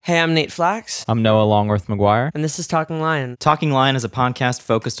Hey, I'm Nate Flax. I'm Noah Longworth McGuire. And this is Talking Lion. Talking Lion is a podcast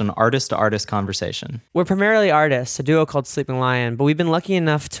focused on artist-to-artist conversation. We're primarily artists, a duo called Sleeping Lion, but we've been lucky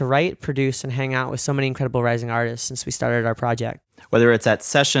enough to write, produce, and hang out with so many incredible rising artists since we started our project. Whether it's at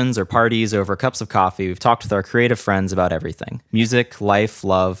sessions or parties or over cups of coffee, we've talked with our creative friends about everything. Music, life,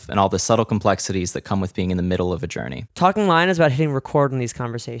 love, and all the subtle complexities that come with being in the middle of a journey. Talking Lion is about hitting record on these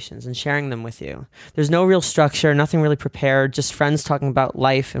conversations and sharing them with you. There's no real structure, nothing really prepared, just friends talking about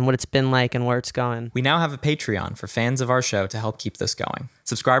life and what it's been like and where it's going. We now have a Patreon for fans of our show to help keep this going.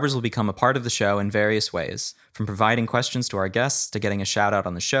 Subscribers will become a part of the show in various ways, from providing questions to our guests, to getting a shout out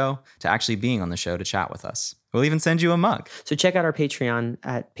on the show, to actually being on the show to chat with us. We'll even send you a mug. So check out our Patreon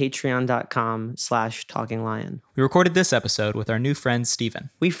at patreon.com/talkinglion. We recorded this episode with our new friend, Steven.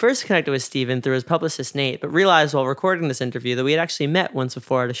 We first connected with Steven through his publicist, Nate, but realized while recording this interview that we had actually met once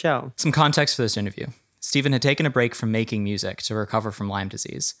before at a show. Some context for this interview. Steven had taken a break from making music to recover from Lyme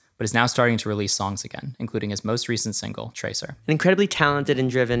disease, but is now starting to release songs again, including his most recent single, Tracer. An incredibly talented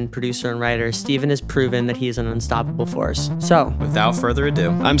and driven producer and writer, Steven has proven that he is an unstoppable force. So, without further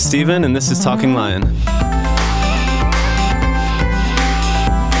ado, I'm Steven, and this is Talking Lion.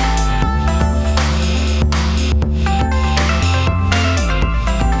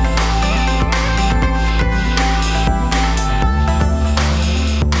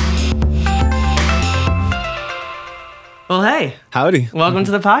 well, hey. Howdy. Welcome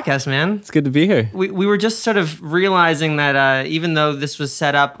to the podcast, man. It's good to be here. We were just sort of realizing that even though this was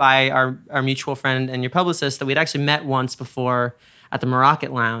set up by our mutual friend and your publicist, that we'd actually met once before at the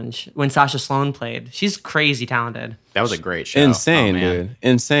Moroccan Lounge when Sasha Sloan played. She's crazy talented. That was a great show. Insane, dude.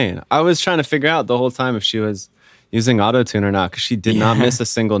 Insane. I was trying to figure out the whole time if she was using auto-tune or not, because she did not miss a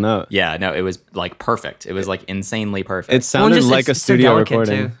single note. Yeah, no, it was like perfect. It was like insanely perfect. It sounded like a studio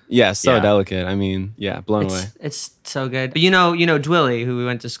recording. Too. Yeah, so Yeah. delicate. I mean, yeah, blown away. It's so good. But you know Dwilly, who we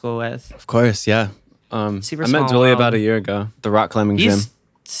went to school with. Of course, yeah. Super I met small Dwilly world. about a year ago. The rock climbing gym. He's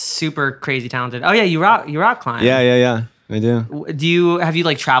super crazy talented. Oh yeah, you rock climb. Yeah. I do. Have you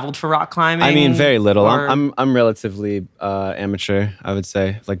like traveled for rock climbing? I mean, very little. Or- I'm relatively amateur, I would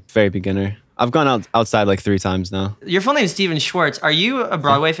say, like very beginner. I've gone outside like 3 times now. Your full name is Steven Schwartz. Are you a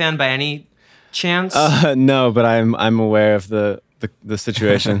Broadway fan by any chance? No, but I'm aware of the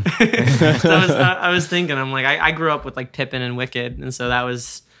situation. I was thinking, I'm like, I grew up with like Pippin and Wicked, and so that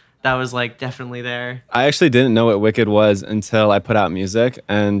was like definitely there. I actually didn't know what Wicked was until I put out music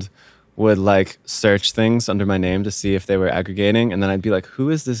and would like search things under my name to see if they were aggregating, and then I'd be like, who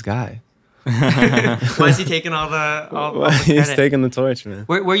is this guy? Why is he taking all the He's credit? taking the torch, man.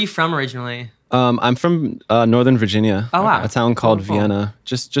 Where are you from originally? I'm from Northern Virginia. Oh, wow. A town called Cool. Vienna,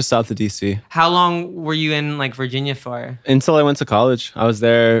 just south of DC. How long were you in like Virginia for? Until I went to college. I was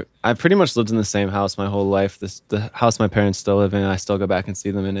there. I pretty much lived in the same house my whole life. The house my parents still live in. I still go back and see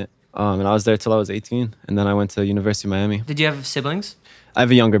them in it. And I was there till I was 18, and then I went to University of Miami. Did you have siblings? I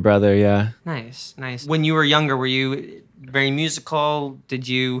have a younger brother. Yeah. Nice. When you were younger, were you very musical?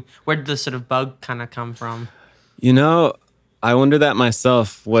 Where did the sort of bug kind of come from? You know, I wonder that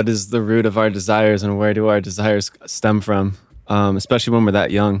myself. What is the root of our desires, and where do our desires stem from? Especially when we're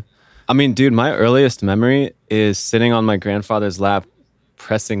that young. I mean, dude, my earliest memory is sitting on my grandfather's lap,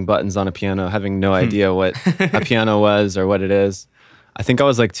 pressing buttons on a piano, having no idea what a piano was or what it is. I think I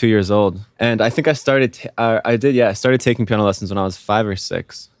was like 2 years old, and I think I started. I started taking piano lessons when I was 5 or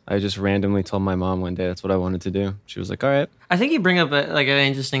 6. I just randomly told my mom one day that's what I wanted to do. She was like, "All right." I think you bring up an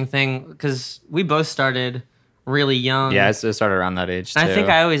interesting thing because we both started really young. Yeah, I started around that age too. And I think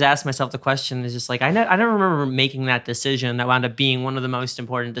I always ask myself the question is just like, I never remember making that decision that wound up being one of the most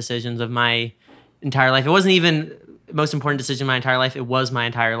important decisions of my entire life. It wasn't even the most important decision of my entire life. It was my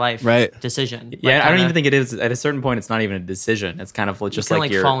entire life decision. Yeah, Like, I don't even think it is. At a certain point, it's not even a decision. It's kind of just kinda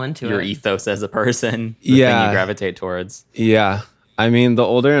like like fall into your it. ethos as a person, the Yeah. thing you gravitate towards. Yeah. I mean, the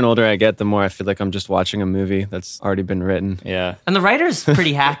older and older I get, the more I feel like I'm just watching a movie that's already been written. Yeah. And the writer's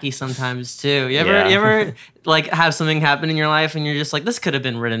pretty hacky sometimes too. You ever like have something happen in your life and you're just like, this could have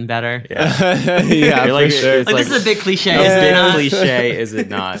been written better. Yeah. Yeah, You're like- for sure. it's Like, like- this is a big cliche. Is isn't it it? cliche? Is it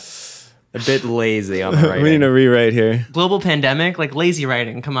not? A bit lazy on the writing. We need a rewrite here. Global pandemic, like lazy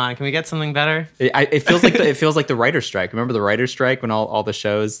writing. Come on, can we get something better? It feels like the writer's strike. Remember the writer's strike when all the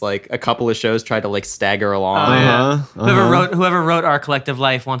shows, like a couple of shows, tried to like stagger along. Oh, yeah. Uh-huh. Whoever wrote Our Collective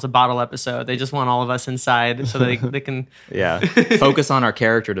Life wants a bottle episode. They just want all of us inside so they can Yeah. Focus on our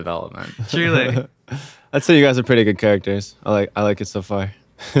character development. truly. I'd say you guys are pretty good characters. I like it so far.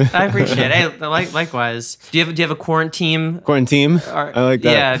 I appreciate it. Hey, likewise. Do you have a quarantine? Quarantine. I like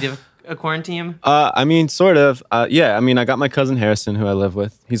that. Yeah. Do you have a quarantine? I mean, sort of. Yeah. I mean, I got my cousin Harrison, who I live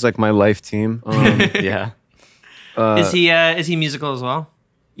with. He's like my life team. Yeah. Is he musical as well?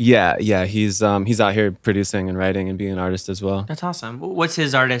 Yeah. He's out here producing and writing and being an artist as well. That's awesome. What's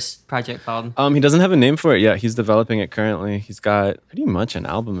his artist project called? He doesn't have a name for it yet. He's developing it currently. He's got pretty much an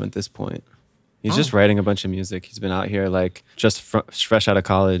album at this point. He's just writing a bunch of music. He's been out here like just fresh out of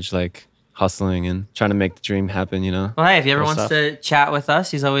college, like hustling and trying to make the dream happen, you know? Well, hey, if he ever Cool wants stuff. to chat with us,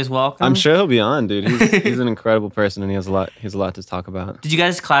 he's always welcome. I'm sure he'll be on, dude. He's an incredible person and he has a lot to talk about. Did you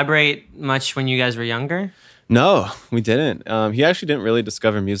guys collaborate much when you guys were younger? No, we didn't. He actually didn't really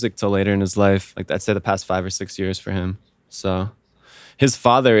discover music till later in his life. Like I'd say the past 5 or 6 years for him. So his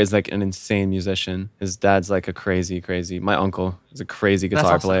father is like an insane musician. His dad's like a crazy. My uncle is a crazy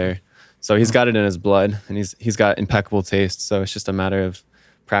guitar awesome. player. So he's got it in his blood and he's got impeccable taste. So it's just a matter of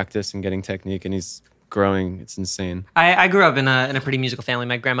practice and getting technique and he's growing. It's insane. I grew up in a pretty musical family.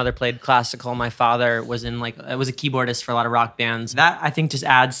 My grandmother played classical. My father was was a keyboardist for a lot of rock bands. That I think just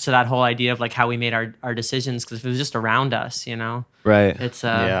adds to that whole idea of like how we made our decisions, because if it was just around us, you know, Right. it's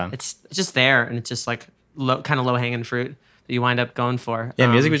Yeah. it's just there, and it's just like kind of low hanging fruit that you wind up going for. Yeah,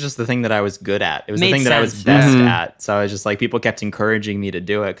 music was just the thing that I was good at. It was the Made thing that I was sense, best yeah. at. So I was just like, people kept encouraging me to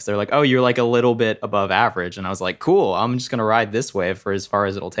do it because they're like, oh, you're like a little bit above average. And I was like, cool, I'm just going to ride this wave for as far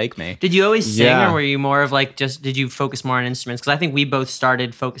as it'll take me. Did you always sing, Yeah. or were you more of like did you focus more on instruments? Because I think we both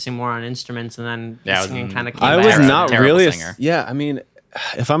started focusing more on instruments, and then Yeah, I was singing kind of came I back. was Terrible- not terrible really singer. yeah, I mean,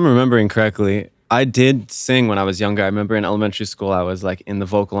 if I'm remembering correctly, I did sing when I was younger. I remember in elementary school I was like in the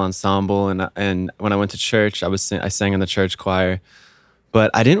vocal ensemble and when I went to church I sang in the church choir.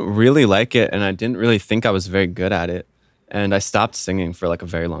 But I didn't really like it and I didn't really think I was very good at it. And I stopped singing for like a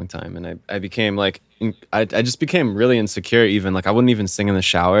very long time and I became like I just became really insecure even. Like I wouldn't even sing in the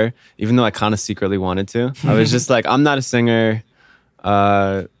shower even though I kind of secretly wanted to. I was just like, I'm not a singer.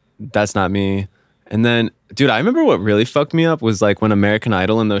 That's not me. And then, dude, I remember what really fucked me up was like when American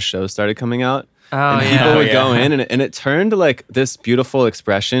Idol and those shows started coming out. Oh, And yeah. people would yeah. go in and it turned like this beautiful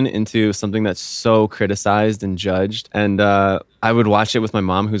expression into something that's so criticized and judged. And I would watch it with my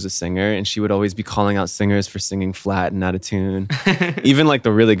mom, who's a singer, and she would always be calling out singers for singing flat and out of tune, even like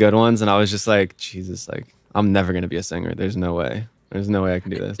the really good ones. And I was just like, Jesus, like I'm never going to be a singer. There's no way. There's no way I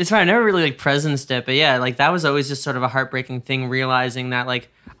can do this. It's fine. I never really like presenced it, but yeah, like that was always just sort of a heartbreaking thing, realizing that like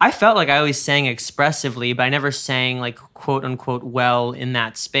I felt like I always sang expressively, but I never sang like quote unquote well in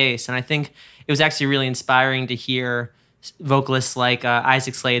that space. And I think it was actually really inspiring to hear vocalists like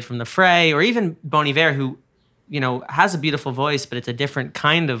Isaac Slade from The Fray, or even Bon Iver, who, you know, has a beautiful voice, but it's a different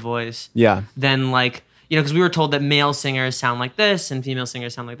kind of voice Yeah. than like, you know, because we were told that male singers sound like this and female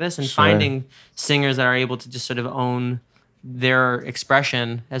singers sound like this, and Sure. finding singers that are able to just sort of own their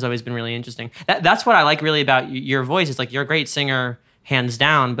expression has always been really interesting. That's what I like really about your voice. It's like you're a great singer, hands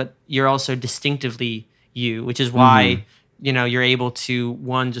down, but you're also distinctively you, which is why you know you're able to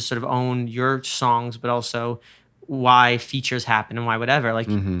one just sort of own your songs, but also why features happen and why whatever. Like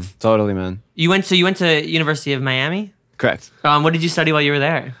Totally, man. you went to University of Miami. Correct. What did you study while you were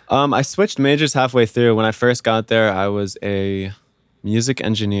there? I switched majors halfway through. When I first got there, I was a music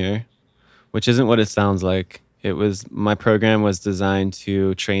engineer, which isn't what it sounds like. My program was designed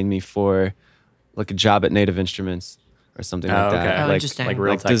to train me for like a job at Native Instruments or something Oh, like that. okay. Oh, Like, interesting. Like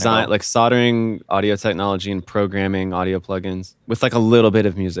real like design, technical. like soldering audio technology and programming audio plugins with like a little bit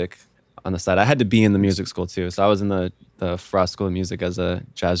of music on the side. I had to be in the music school too, so I was in the Frost School of Music as a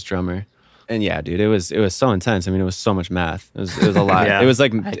jazz drummer. And yeah, dude, it was so intense. I mean, it was so much math. It was a lot. Yeah, it was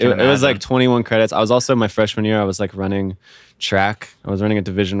like I can it was like imagine. 21 credits. I was also my freshman year. I was like running track. I was running a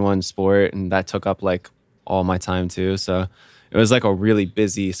Division I sport, and that took up like all my time too. So it was like a really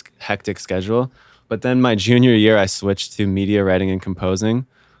busy, hectic schedule. But then my junior year, I switched to media writing and composing,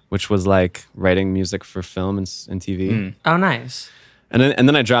 which was like writing music for film and TV. Oh, nice. And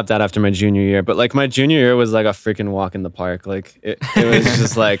then I dropped out after my junior year. But like my junior year was like a freaking walk in the park. Like it was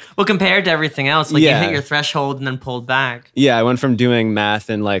just like, Well, compared to everything else, like you Yeah. hit your threshold and then pulled back. yeah, I went from doing math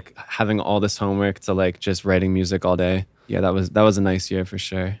and like having all this homework to like just writing music all day. Yeah, that was a nice year for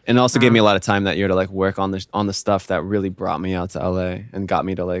sure. And it also gave me a lot of time that year to like work on the stuff that really brought me out to LA and got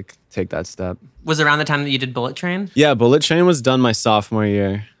me to like take that step. Was it around the time that you did Bullet Train? Yeah, Bullet Train was done my sophomore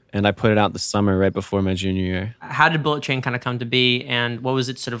year and I put it out the summer right before my junior year. How did Bullet Train kind of come to be, and what was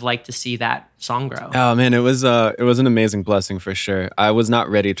it sort of like to see that song grow? Oh man, it was an amazing blessing for sure. I was not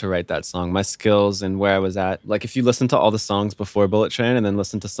ready to write that song. My skills and where I was at. Like if you listen to all the songs before Bullet Train and then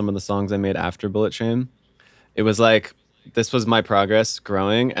listen to some of the songs I made after Bullet Train, it was like this was my progress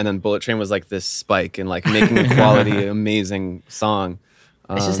growing, and then Bullet Train was like this spike and like making a quality amazing song.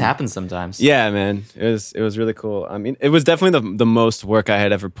 It just happens sometimes. Yeah, man. It was really cool. I mean, it was definitely the most work I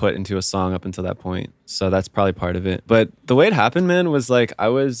had ever put into a song up until that point. So that's probably part of it. But the way it happened, man, was like I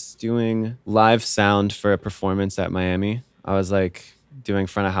was doing live sound for a performance at Miami. I was like doing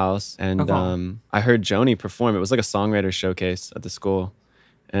front of house. And cool. I heard Joni perform. It was like a songwriter showcase at the school.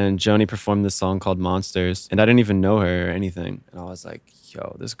 And Joni performed this song called Monsters. And I didn't even know her or anything. And I was like,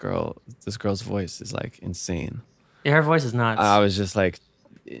 yo, this girl's voice is like insane. Yeah, her voice is nuts. I was just like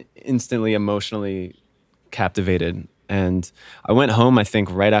instantly emotionally captivated. And I went home, I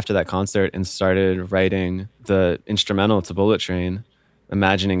think, right after that concert and started writing the instrumental to Bullet Train,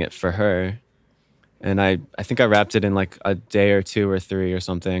 imagining it for her. And I think I wrapped it in like a day or 2 or 3 or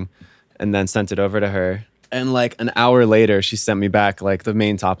something, and then sent it over to her. And like an hour later, she sent me back like the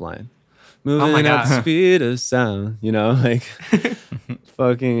main top line. Moving at the speed of sound, you know, like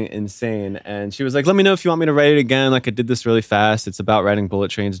fucking insane. And she was like, let me know if you want me to write it again. Like I did this really fast. It's about riding bullet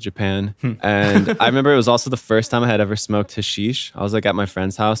trains in Japan. And I remember it was also the first time I had ever smoked hashish. I was like at my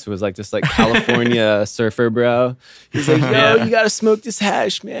friend's house who was like this like California surfer bro. He's like, yo, you gotta smoke this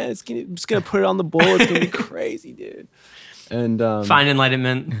hash, man. I'm just gonna put it on the bowl. It's gonna be crazy, dude. And find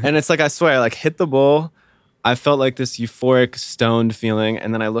enlightenment. And it's like, I swear, I like hit the bowl. I felt like this euphoric, stoned feeling,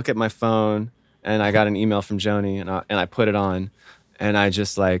 and then I look at my phone, and I got an email from Joni, and I put it on, and I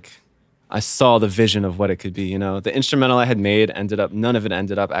just like, I saw the vision of what it could be. You know, the instrumental I had made none of it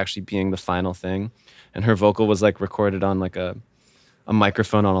ended up actually being the final thing, and her vocal was like recorded on like a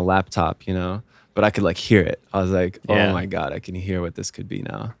microphone on a laptop, you know, but I could like hear it. I was like, oh my God, I can hear what this could be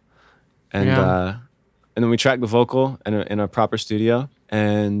now, and then we tracked the vocal in a proper studio.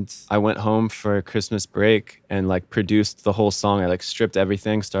 And I went home for Christmas break and like produced the whole song. I like stripped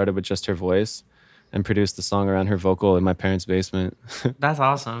everything, started with just her voice, and produced the song around her vocal in my parents' basement. That's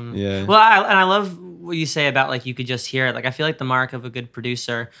awesome. Yeah. Well, I love what you say about like you could just hear it. Like I feel like the mark of a good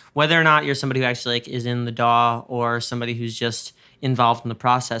producer, whether or not you're somebody who actually like is in the DAW or somebody who's just involved in the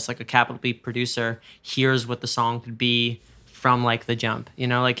process, like a capital B producer hears what the song could be from like the jump. You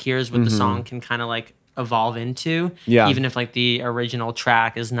know, like here's what the song can kind of like evolve into, even if like the original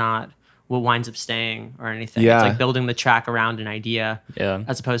track is not what winds up staying or anything. It's like building the track around an idea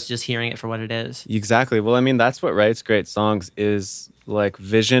as opposed to just hearing it for what it is. Exactly. Well, I mean, that's what writes great songs is like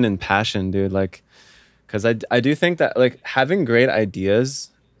vision and passion, dude. Like, because I do think that like having great ideas,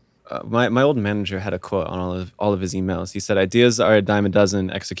 my old manager had a quote on all of his emails. He said, ideas are a dime a dozen,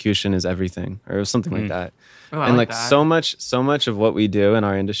 execution is everything, or something like that. Oh, and like that. so much of what we do in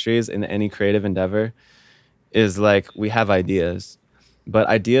our industries, in any creative endeavor, is like we have ideas, but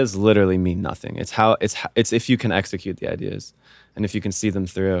ideas literally mean nothing. It's if you can execute the ideas and if you can see them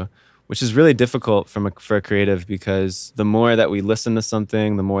through, which is really difficult for a creative, because the more that we listen to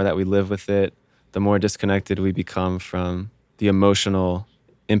something, the more that we live with it, the more disconnected we become from the emotional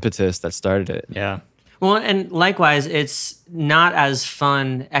impetus that started it. Yeah. Well, and likewise, it's not as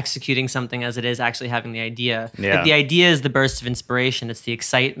fun executing something as it is actually having the idea. Yeah. Like the idea is the burst of inspiration. It's the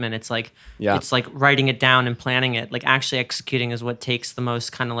excitement. It's like it's like writing it down and planning it. Like actually executing is what takes the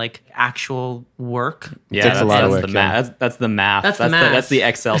most kind of like actual work. Yeah, Takes a lot of work. That's the math. That's the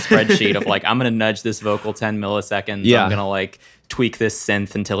Excel spreadsheet of like, I'm gonna nudge this vocal 10 milliseconds. Yeah. I'm gonna like tweak this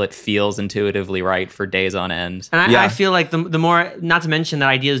synth until it feels intuitively right for days on end. And I feel like the more, not to mention that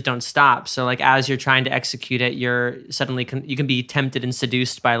ideas don't stop. So like as you're trying to execute it, you're suddenly you can be tempted and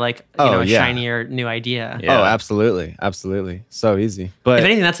seduced by like a shinier new idea. Yeah. Oh, absolutely, so easy. But if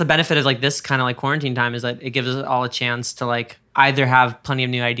anything, that's the benefit of like this kind of like quarantine time, is that it gives us all a chance to like either have plenty of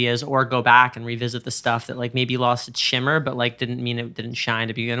new ideas or go back and revisit the stuff that like maybe lost its shimmer, but like didn't mean it didn't shine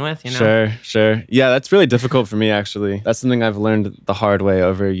to begin with, you know? Sure. Yeah, that's really difficult for me, actually. That's something I've learned the hard way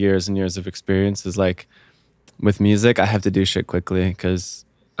over years and years of experience, is like with music, I have to do shit quickly, because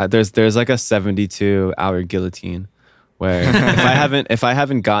there's like a 72-hour guillotine where if I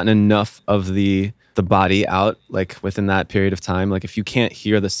haven't gotten enough of the body out like within that period of time, like if you can't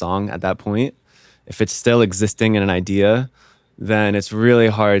hear the song at that point, if it's still existing in an idea, then it's really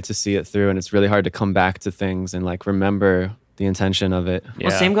hard to see it through, and it's really hard to come back to things and like remember the intention of it.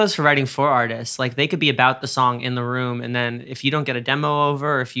 Well, same goes for writing for artists. Like they could be about the song in the room, and then if you don't get a demo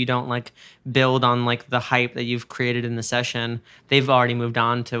over, or if you don't like build on like the hype that you've created in the session, they've already moved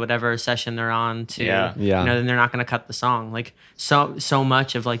on to whatever session they're on to. You know, then they're not going to cut the song. Like so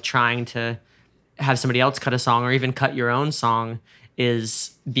much of like trying to have somebody else cut a song or even cut your own song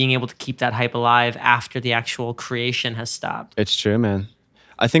is being able to keep that hype alive after the actual creation has stopped. It's true, man.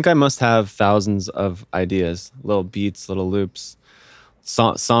 I think I must have thousands of ideas, little beats, little loops,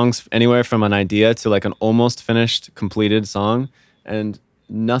 songs anywhere from an idea to like an almost finished, completed song. And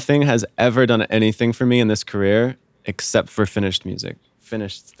nothing has ever done anything for me in this career except for finished music,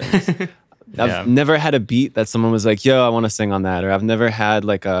 finished things. I've never had a beat that someone was like, yo, I want to sing on that. Or I've never had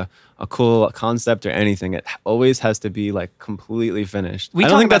like a cool concept or anything. It always has to be like completely finished. I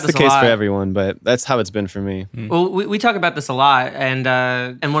don't think that's the case for everyone, but that's how it's been for me. Well, we talk about this a lot, and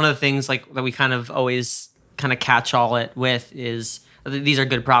one of the things like that we kind of always kind of catch all it with is these are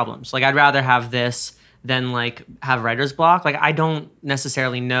good problems. Like I'd rather have this than like have writer's block. Like I don't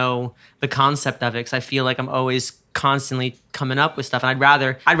necessarily know the concept of it because I feel like I'm always constantly coming up with stuff, and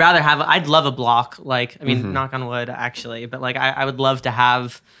I'd love a block. Like I mean, knock on wood, actually, but like I would love to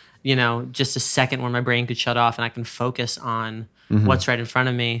have, you know, just a second where my brain could shut off and I can focus on what's right in front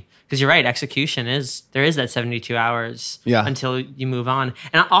of me. Because you're right, execution there is that 72 hours until you move on.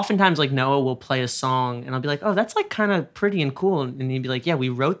 And oftentimes like Noah will play a song and I'll be like, oh, that's like kind of pretty and cool. And he'd be like, yeah, we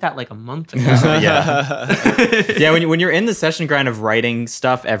wrote that like a month ago. Yeah, when you're in the session grind of writing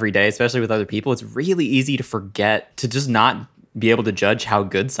stuff every day, especially with other people, it's really easy to forget to just not be able to judge how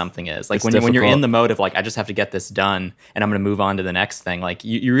good something is. Like when you're in the mode of like, I just have to get this done and I'm going to move on to the next thing. Like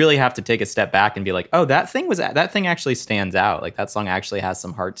you really have to take a step back and be like, oh, that thing actually stands out. Like that song actually has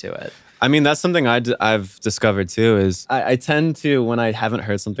some heart to it. I mean, that's something I've discovered too, is I tend to, when I haven't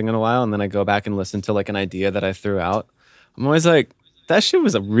heard something in a while and then I go back and listen to like an idea that I threw out, I'm always like, that shit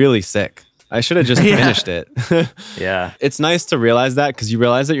was really sick. I should have just finished it. Yeah. It's nice to realize that because you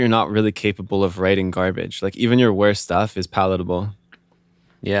realize that you're not really capable of writing garbage. Like even your worst stuff is palatable.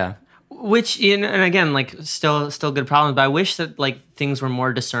 Yeah. Which, and again, like still good problems, but I wish that like things were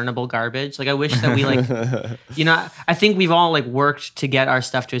more discernible garbage. Like I wish that we like, you know, I think we've all like worked to get our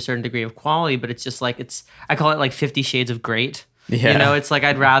stuff to a certain degree of quality, but it's just like, I call it like 50 Shades of Great. Yeah. You know, it's like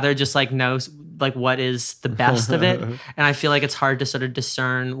I'd rather just like know like what is the best of it, and I feel like it's hard to sort of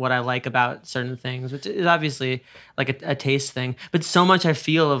discern what I like about certain things, which is obviously like a taste thing. But so much I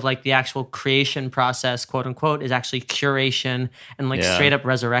feel of like the actual creation process, quote unquote, is actually curation and like straight up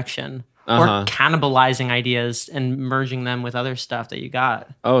resurrection or cannibalizing ideas and merging them with other stuff that you got.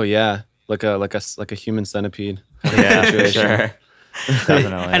 Oh yeah, like a human centipede. Yeah, for sure.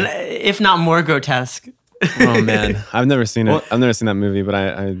 Definitely. And if not more grotesque. Oh man, I've never seen it. I've never seen that movie, but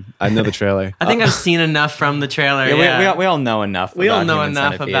I know the trailer. I think I've seen enough from the trailer. Yeah, we all know enough. We all know Human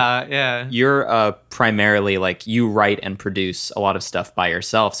enough Centipede. about You're primarily like you write and produce a lot of stuff by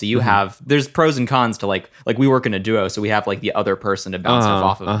yourself, so you have there's pros and cons to like we work in a duo, so we have like the other person to bounce stuff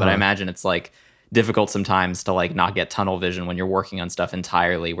off of. But I imagine it's like difficult sometimes to like not get tunnel vision when you're working on stuff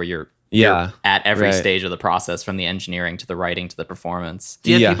entirely, where you're at every stage of the process, from the engineering to the writing to the performance.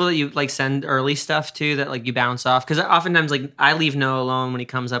 Do you have people that you like send early stuff to that like you bounce off? Because oftentimes like I leave Noah alone when he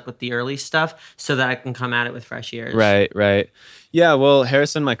comes up with the early stuff so that I can come at it with fresh ears. Right. Yeah, well,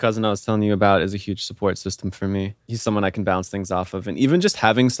 Harrison, my cousin I was telling you about, is a huge support system for me. He's someone I can bounce things off of. And even just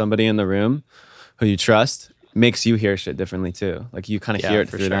having somebody in the room who you trust makes you hear shit differently too. Like you kind of hear it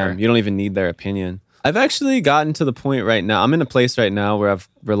through them. You don't even need their opinion. I've actually gotten to the point right now, I'm in a place right now where I've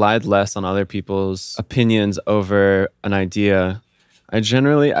relied less on other people's opinions over an idea. I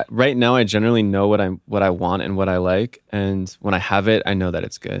generally know what I want and what I like. And when I have it, I know that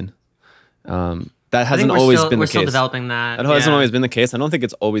it's good. That hasn't always been the case. We're still developing that. That hasn't always been the case. I don't think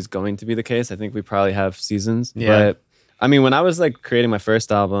it's always going to be the case. I think we probably have seasons. But I mean, when I was like creating my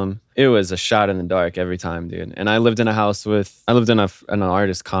first album, it was a shot in the dark every time, dude. And I lived in a house an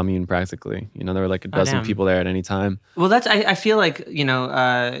artist commune practically. You know, there were like a dozen people there at any time. Well, I feel like, you know,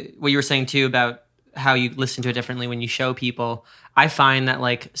 what you were saying too about how you listen to it differently when you show people. I find that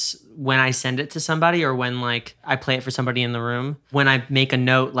like when I send it to somebody or when like I play it for somebody in the room, when I make a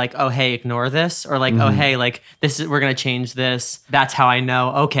note like, oh, hey, ignore this, or like, oh, hey, like we're going to change this. That's how I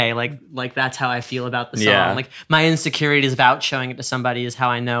know, okay, like that's how I feel about the song. Yeah. Like my insecurities about showing it to somebody is how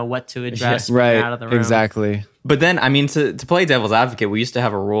I know what to address when they're out of the room. Exactly. But then, I mean, to play devil's advocate, we used to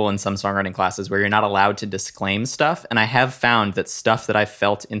have a rule in some songwriting classes where you're not allowed to disclaim stuff. And I have found that stuff that I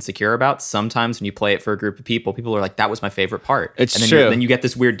felt insecure about, sometimes when you play it for a group of people are like, that was my favorite part. It's and then true. Then you get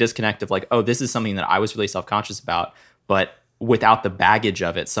this weird disconnect of like, oh, this is something that I was really self-conscious about. But without the baggage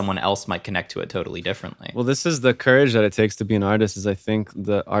of it, someone else might connect to it totally differently. Well, this is the courage that it takes to be an artist, is I think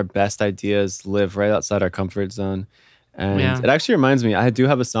our best ideas live right outside our comfort zone. And it actually reminds me, I do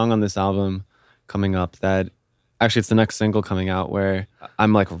have a song on this album coming up that... Actually, it's the next single coming out where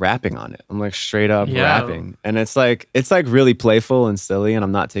I'm like rapping on it. I'm like straight up rapping. And it's like really playful and silly, and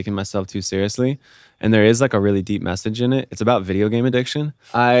I'm not taking myself too seriously. And there is like a really deep message in it. It's about video game addiction.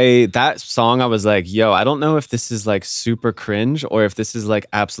 That song, I was like, yo, I don't know if this is like super cringe or if this is like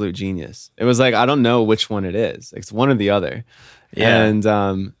absolute genius. It was like, I don't know which one it is. It's one or the other. Yeah.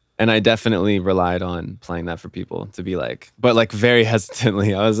 And And I definitely relied on playing that for people to be like, but like very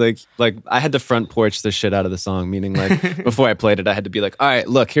hesitantly. I was like I had to front porch the shit out of the song, meaning like before I played it, I had to be like, all right,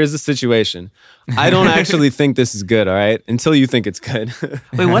 look, here's the situation. I don't actually think this is good, all right? Until you think it's good.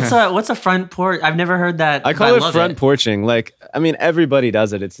 Wait, what's a front porch? I've never heard that. I call it front porching. Like, I mean, everybody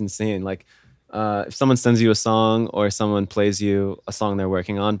does it. It's insane. Like, if someone sends you a song or someone plays you a song they're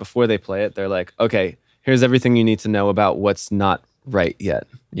working on, before they play it, they're like, okay, here's everything you need to know about what's not right yet.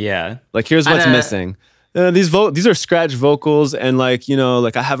 Yeah. Like, here's what's missing. These are scratch vocals, and like, you know,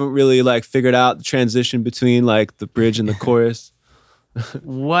 like I haven't really like figured out the transition between like the bridge and the chorus.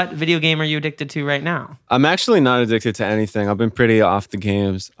 What video game are you addicted to right now? I'm actually not addicted to anything. I've been pretty off the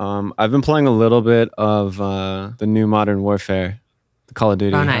games. I've been playing a little bit of the new Modern Warfare, the Call of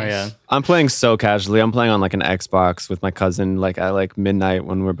Duty. Oh, nice. Oh, yeah. I'm playing so casually. I'm playing on like an Xbox with my cousin, like at like midnight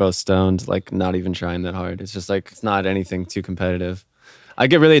when we're both stoned, like not even trying that hard. It's just like, it's not anything too competitive. I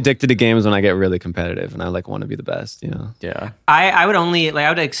get really addicted to games when I get really competitive and I like want to be the best, you know? Yeah. I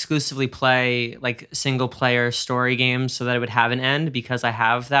would exclusively play like single player story games so that it would have an end, because I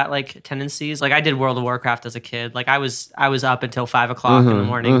have that like tendencies. Like I did World of Warcraft as a kid. Like I was up until 5 o'clock in the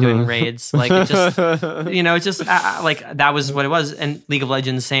morning doing raids. Like it just, you know, it's just like that was what it was. And League of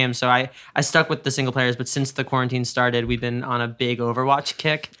Legends, same. So I stuck with the single players, but since the quarantine started, we've been on a big Overwatch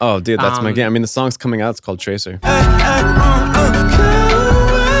kick. Oh, dude, that's my game. I mean, the song's coming out. It's called Tracer.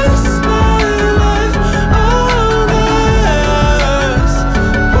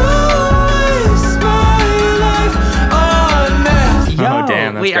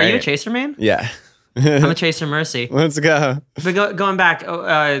 Wait, are you a Chaser man? Yeah. I'm a Chaser Mercy. Let's go. But going back,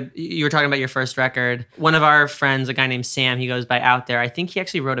 you were talking about your first record. One of our friends, a guy named Sam, he goes by Out There. I think he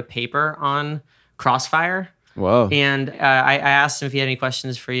actually wrote a paper on Crossfire. Whoa. And I asked him if he had any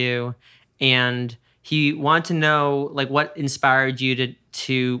questions for you. And he wanted to know, like, what inspired you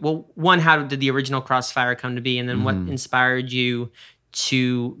to well, one, how did the original Crossfire come to be? And then what inspired you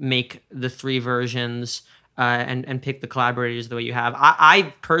to make the 3 versions and pick the collaborators the way you have?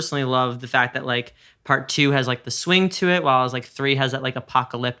 I personally love the fact that like part 2 has like the swing to it, while like 3 has that like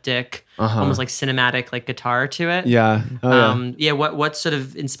apocalyptic, almost like cinematic like guitar to it. Yeah. What sort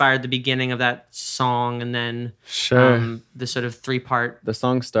of inspired the beginning of that song, and then the sort of 3-part the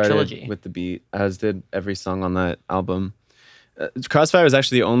song started trilogy with the beat, as did every song on that album. Crossfire is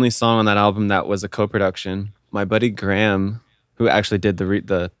actually the only song on that album that was a co-production. My buddy Graham, who actually did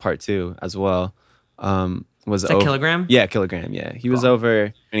the part 2 as well, was that Kilogram? Yeah, Kilogram. Yeah, he was over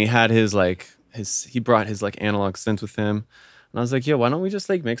and he had he brought his like analog synth with him, and I was like, yo, why don't we just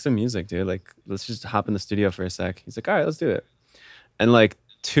like make some music, dude? Like, let's just hop in the studio for a sec. He's like, all right, let's do it. And like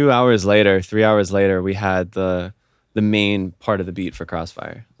 3 hours later, we had the main part of the beat for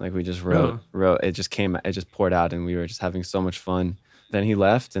Crossfire. Like we just wrote it just poured out, and we were just having so much fun. Then he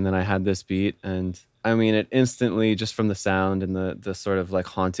left, and then I had this beat, and I mean, it instantly, just from the sound and the sort of like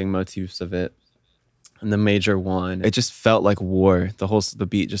haunting motifs of it, and the major one, it just felt like war. The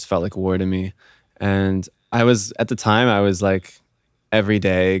beat just felt like war to me. And at the time I was like every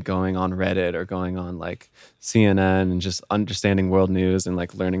day going on Reddit or going on like CNN and just understanding world news and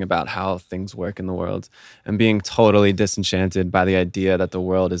like learning about how things work in the world, and being totally disenchanted by the idea that the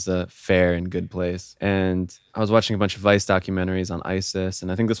world is a fair and good place. And I was watching a bunch of Vice documentaries on ISIS,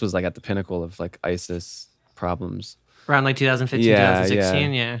 and I think this was like at the pinnacle of like ISIS problems. Around like 2015,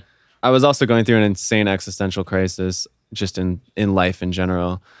 2016, yeah. I was also going through an insane existential crisis just in life in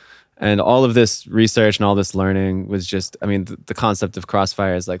general. And all of this research and all this learning was just, I mean, the concept of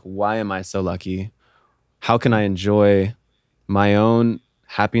Crossfire is like, why am I so lucky? How can I enjoy my own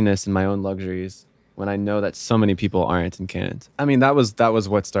happiness and my own luxuries when I know that so many people aren't and can't? I mean, that was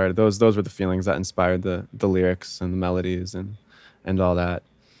what started. Those were the feelings that inspired the lyrics and the melodies and all that.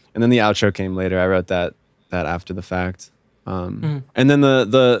 And then the outro came later. I wrote that after the fact. And then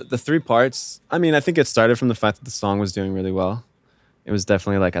the 3 parts, I mean, I think it started from the fact that the song was doing really well. It was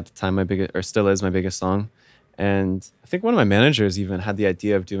definitely like at the time still is my biggest song. And I think one of my managers even had the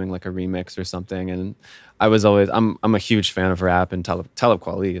idea of doing like a remix or something. And I was always, I'm a huge fan of rap, and Talib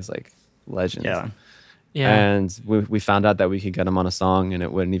Kweli is like legend. Yeah. And we found out that we could get him on a song and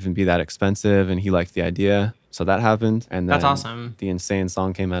it wouldn't even be that expensive, and he liked the idea. So that happened. And then that's awesome. The insane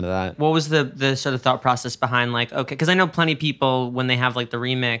song came out of that. What was the sort of thought process behind like, okay, because I know plenty of people when they have like the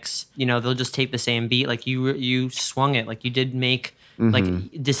remix, you know, they'll just take the same beat. Like you swung it, like you did make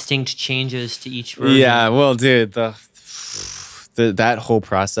like distinct changes to each version. Yeah, well, dude, that whole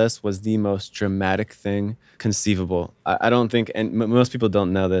process was the most dramatic thing conceivable. I don't think, and most people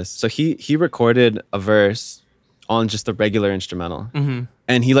don't know this. So he recorded a verse on just the regular instrumental.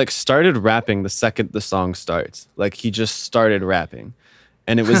 And he like started rapping the second the song starts. Like he just started rapping.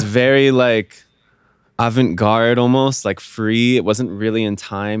 And it was very like avant-garde, almost like free. It wasn't really in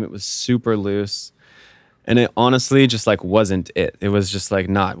time. It was super loose. And it honestly just like wasn't it. It was just like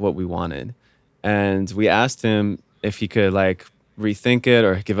not what we wanted. And we asked him if he could like rethink it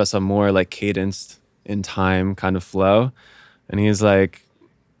or give us a more like cadenced in time kind of flow. And he's like,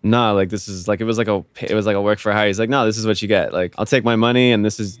 nah, like this is like, it was like a work for hire. He's like, no, this is what you get. Like, I'll take my money and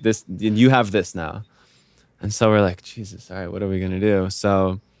you have this now. And so we're like, Jesus, all right, what are we going to do?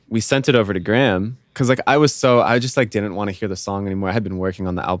 So we sent it over to Graham. Cause like I just like didn't want to hear the song anymore. I had been working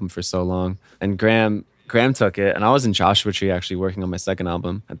on the album for so long. And Graham took it, and I was in Joshua Tree actually working on my second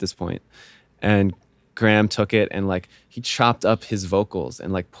album at this point. And Graham took it and like he chopped up his vocals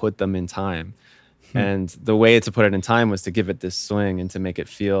and like put them in time. And the way to put it in time was to give it this swing and to make it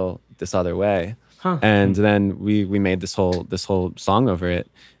feel this other way. And then we made this whole song over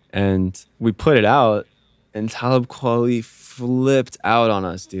it, and we put it out, and Talib Kweli flipped out on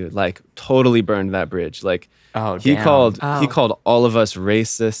us, dude. Like totally burned that bridge. Like he called all of us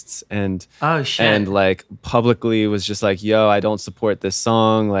racists and and like publicly was just like, yo, I don't support this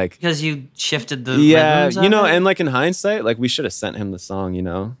song. Like because you shifted the rhythms of it? And like in hindsight, like we should have sent him the song, you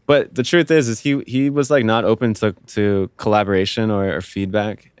know. But the truth is he was like not open to collaboration or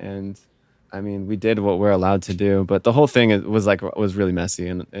feedback. And I mean, we did what we're allowed to do, but the whole thing was really messy,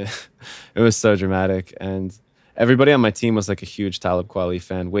 and it was so dramatic. And everybody on my team was like a huge Talib Kweli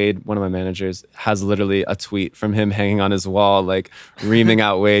fan. Wade, one of my managers, has literally a tweet from him hanging on his wall, like reaming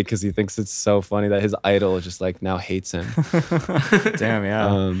out Wade because he thinks it's so funny that his idol just like now hates him. Damn,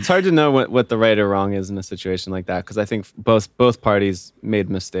 yeah. It's hard to know what the right or wrong is in a situation like that because I think both parties made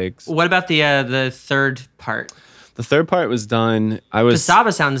mistakes. What about the third part? The third part was done.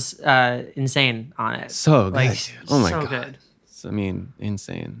 Saba sounds insane on it. So good. Like, oh my so God. Good. I mean,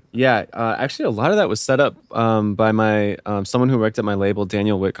 insane. Yeah, actually, a lot of that was set up by my someone who worked at my label,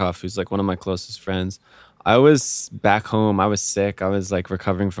 Daniel Witkoff, who's like one of my closest friends. I was back home. I was sick. I was like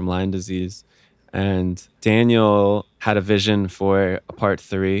recovering from Lyme disease, and Daniel had a vision for a part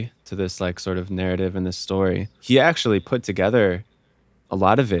 3 to this like sort of narrative and this story. He actually put together a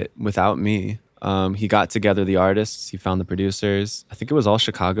lot of it without me. He got together the artists. He found the producers. I think it was all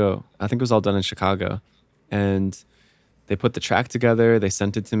Chicago. I think it was all done in Chicago, and they put the track together. They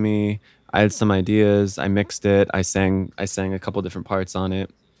sent it to me. I had some ideas. I mixed it. I sang a couple different parts on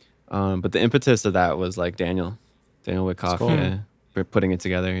it. But the impetus of that was like Daniel Witkoff, cool. Yeah, putting it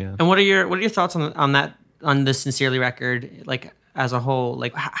together. Yeah. And what are your thoughts on the Sincerely record, like as a whole?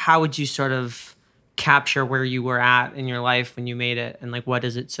 Like, how would you sort of capture where you were at in your life when you made it, and like what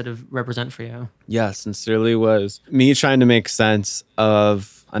does it sort of represent for you? Yeah, Sincerely was me trying to make sense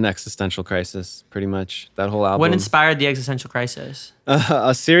of an existential crisis, pretty much. That whole album. What inspired the existential crisis?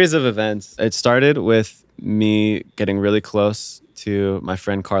 A series of events. It started with me getting really close to my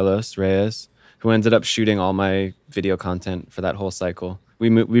friend Carlos Reyes, who ended up shooting all my video content for that whole cycle.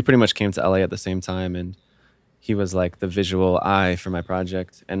 We pretty much came to LA at the same time, and he was like the visual eye for my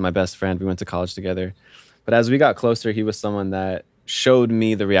project and my best friend. We went to college together. But as we got closer, he was someone that showed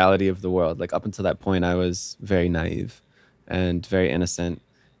me the reality of the world. Like up until that point, I was very naive and very innocent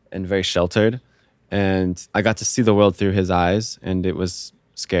and very sheltered. And I got to see the world through his eyes, and it was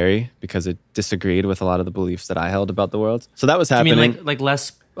scary because it disagreed with a lot of the beliefs that I held about the world. So that was happening. You mean like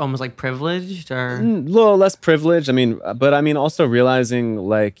less, almost like privileged, or? A little less privileged. I mean, but I mean also realizing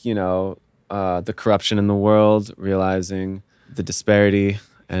like, you know, the corruption in the world, realizing the disparity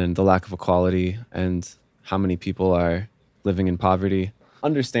and the lack of equality and how many people are living in poverty,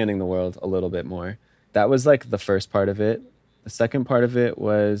 understanding the world a little bit more. That was like the first part of it. The second part of it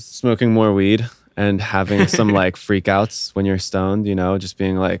was smoking more weed and having some like freakouts when you're stoned, you know, just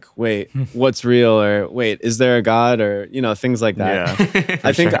being like, wait, what's real? Or wait, is there a God? Or, you know, things like that. Yeah,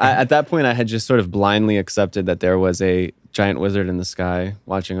 I think at that point I had just sort of blindly accepted that there was a giant wizard in the sky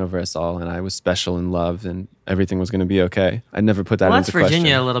watching over us all, and I was special and loved, and everything was going to be okay. I never put that into question. Well, that's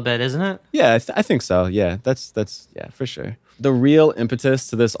Virginia a little bit, isn't it? Yeah, I think so. Yeah, that's yeah, for sure. The real impetus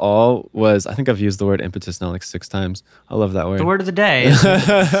to this all was, I think I've used the word impetus now like 6 times. I love that word. The word of the day.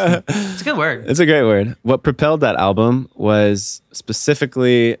 It's a good word. It's a great word. What propelled that album was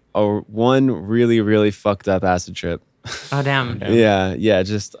specifically one really, really fucked up acid trip. Oh, damn. Yeah,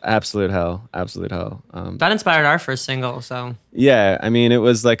 just absolute hell. That inspired our first single, so. Yeah, I mean, it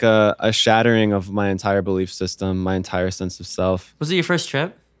was like a shattering of my entire belief system, my entire sense of self. Was it your first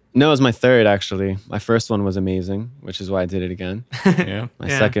trip? No, it was my third, actually. My first one was amazing, which is why I did it again. Yeah. My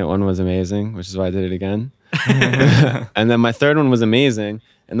second one was amazing, which is why I did it again. And then my third one was amazing.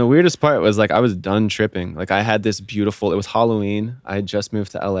 And the weirdest part was like I was done tripping. Like I had this beautiful, it was Halloween. I had just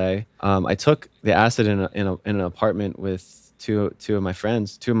moved to LA. I took the acid in an apartment with two of my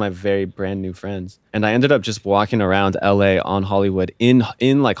friends, two of my very brand new friends. And I ended up just walking around LA on Hollywood, in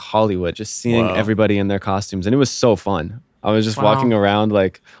like Hollywood, just seeing everybody in their costumes. And it was so fun. I was just walking around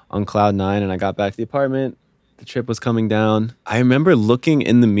like on cloud nine, and I got back to the apartment. The trip was coming down. I remember looking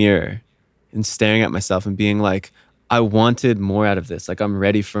in the mirror and staring at myself and being like, I wanted more out of this. Like, I'm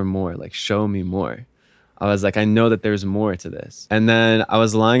ready for more. Like, show me more. I was like, I know that there's more to this. And then I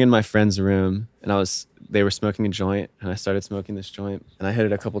was lying in my friend's room, and they were smoking a joint, and I started smoking this joint, and I hit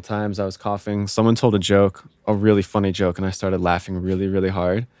it a couple times. I was coughing. Someone told a joke, a really funny joke, and I started laughing really, really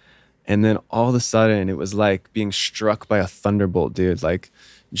hard. And then all of a sudden, it was like being struck by a thunderbolt, dude. Like,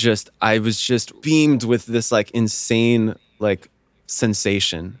 I was just beamed with this like insane like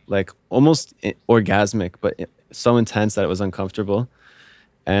sensation, like almost orgasmic, but so intense that it was uncomfortable.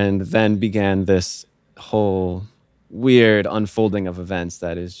 And then began this whole weird unfolding of events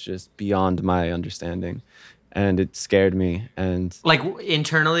that is just beyond my understanding, and it scared me. And like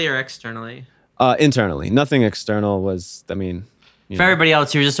internally or externally? Internally. Nothing external was, I mean, for everybody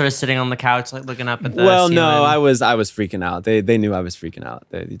else, you were just sort of sitting on the couch, like looking up at the well, ceiling. no, I was freaking out. They knew I was freaking out.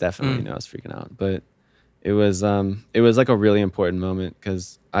 They definitely knew I was freaking out. But it was like a really important moment,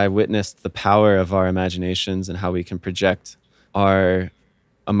 because I witnessed the power of our imaginations and how we can project our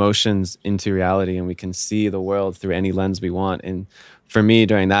emotions into reality, and we can see the world through any lens we want. And for me,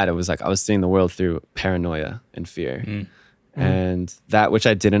 during that, it was like I was seeing the world through paranoia and fear. And that which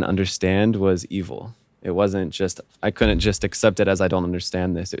I didn't understand was evil. It wasn't just, I couldn't just accept it as I don't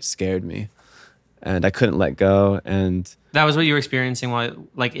understand this. It scared me, and I couldn't let go. And that was what you were experiencing while,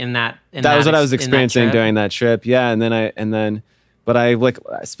 like, that was what I was experiencing during that trip. Yeah. But I like,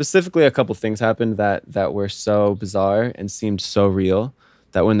 specifically a couple things happened that were so bizarre and seemed so real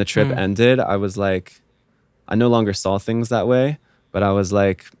that when the trip ended, I was like, I no longer saw things that way, but I was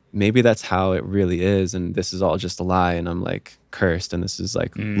like, maybe that's how it really is, and this is all just a lie, and I'm like cursed, and this is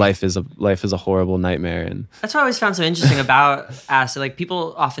like life is a horrible nightmare. And that's what I always found so interesting about acid. Like,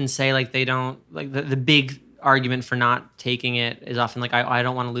 people often say like they don't, like the big argument for not taking it is often like, I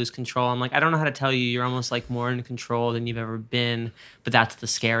don't want to lose control. I'm like, I don't know how to tell you. You're almost like more in control than you've ever been, but that's the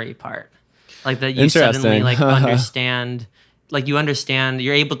scary part. Like that you suddenly like understand, like you understand,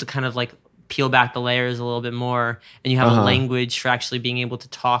 you're able to kind of like peel back the layers a little bit more, and you have a language for actually being able to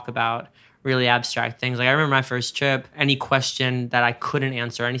talk about really abstract things. Like I remember my first trip, any question that I couldn't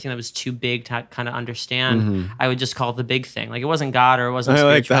answer, anything that was too big to kind of understand, I would just call it the big thing. Like it wasn't God or it wasn't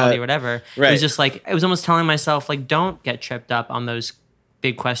spirituality or whatever. Right. It was just like, it was almost telling myself like, don't get tripped up on those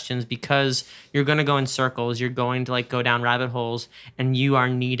big questions, because you're going to go in circles. You're going to like go down rabbit holes, and you are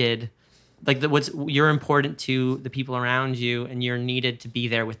needed. Like you're important to the people around you, and you're needed to be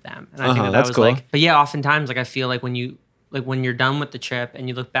there with them. And I think that was cool. Like, but yeah, oftentimes like I feel like when you're done with the trip and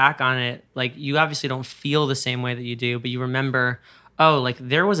you look back on it, like you obviously don't feel the same way that you do, but you remember, oh, like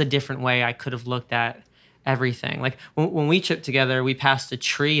there was a different way I could have looked at everything. Like when we tripped together, we passed a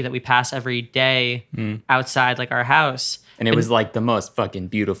tree that we pass every day outside like our house. And it was like the most fucking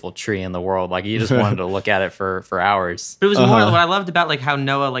beautiful tree in the world. Like you just wanted to look at it for hours. But it was more, what I loved about like how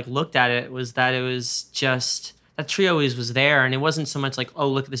Noah like looked at it was that it was just, that tree always was there. And it wasn't so much like, oh,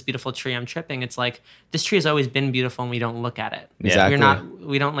 look at this beautiful tree, I'm tripping. It's like, this tree has always been beautiful and we don't look at it. Exactly.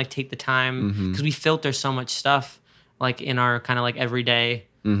 We don't like take the time, because we filter so much stuff like in our kind of like everyday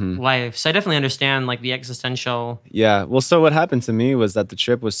life. So I definitely understand like the existential. Yeah. Well, so what happened to me was that the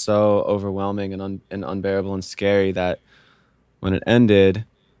trip was so overwhelming and unbearable and scary that when it ended,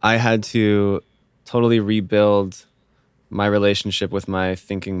 I had to totally rebuild my relationship with my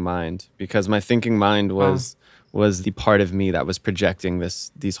thinking mind, because my thinking mind was the part of me that was projecting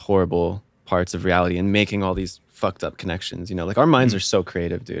these horrible parts of reality and making all these fucked up connections. You know, like our minds are so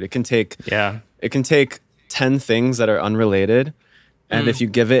creative, dude. It can take 10 things that are unrelated, and if you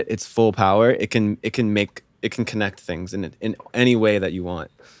give it its full power, it can connect things in any way that you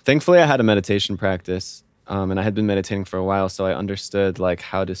want. Thankfully, I had a meditation practice. And I had been meditating for a while, so I understood like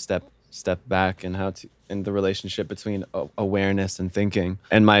how to step back and how to, in the relationship between awareness and thinking.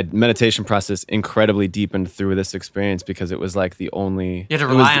 And my meditation process incredibly deepened through this experience, because it was like the only. You had to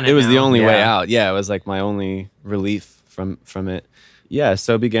rely on it. It was the only way out. Yeah, it was like my only relief from it. Yeah,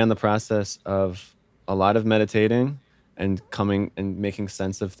 so began the process of a lot of meditating and coming and making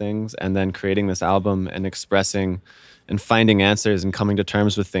sense of things, and then creating this album and expressing and finding answers and coming to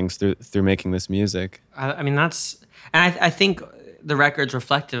terms with things through making this music. I mean, I think the record's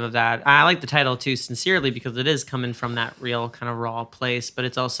reflective of that. I like the title too, Sincerely, because it is coming from that real kind of raw place, but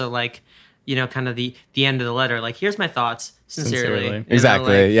it's also like, you know, kind of the end of the letter. Like, here's my thoughts, Sincerely.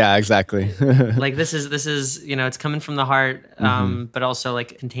 Exactly. Yeah, exactly. Like this is, it's coming from the heart, but also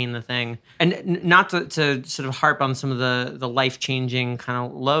like contain the thing. And not to sort of harp on some of the life-changing kind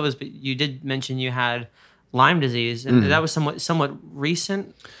of lows, but you did mention you had Lyme disease, and that was somewhat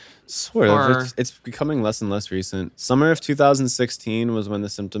recent. Sort of. It's becoming less and less recent. Summer of 2016 was when the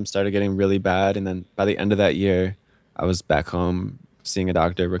symptoms started getting really bad. And then by the end of that year, I was back home seeing a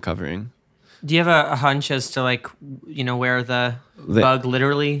doctor, recovering. Do you have a hunch as to like, where the bug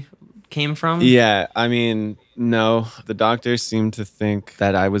literally came from? Yeah. I mean, no. The doctors seemed to think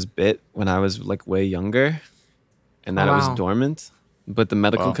that I was bit when I was like way younger and that it was dormant. But the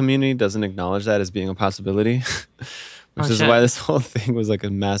medical community doesn't acknowledge that as being a possibility. Which is why this whole thing was like a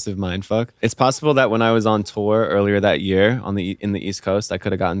massive mindfuck. It's possible that when I was on tour earlier that year in the East Coast, I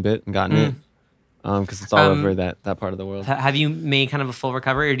could have gotten bit and gotten it. Because it's all over that part of the world. Have you made kind of a full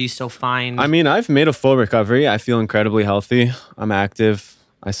recovery, or do you still find... I mean, I've made a full recovery. I feel incredibly healthy. I'm active.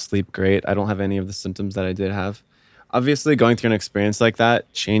 I sleep great. I don't have any of the symptoms that I did have. Obviously, going through an experience like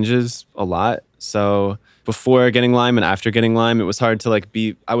that changes a lot. So before getting Lyme and after getting Lyme, it was hard to like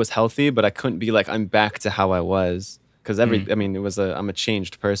I was healthy, but I couldn't be like, I'm back to how I was. Because I'm a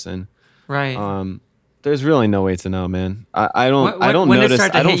changed person. Right. There's really no way to know, man. I don't when notice. It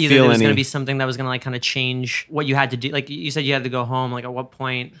started to I don't hit you feel that it was any. going to be something that was going to like kind of change what you had to do. Like you said, you had to go home. Like at what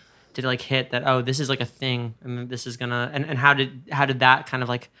point did it like hit that? Oh, this is like a thing, and this is gonna. And how did that kind of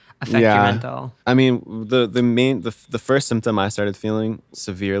like affect your mental? I mean, the first symptom I started feeling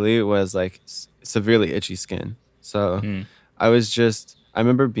severely was like severely itchy skin. So I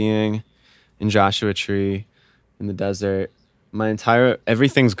remember being in Joshua Tree in the desert.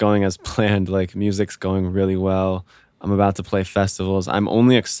 Everything's going as planned. Like music's going really well. I'm about to play festivals. I'm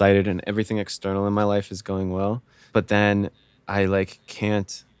only excited and everything external in my life is going well. But then I like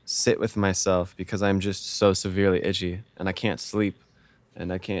can't sit with myself because I'm just so severely itchy and I can't sleep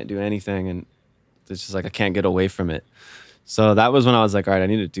and I can't do anything. And it's just like, I can't get away from it. So that was when I was like, all right, I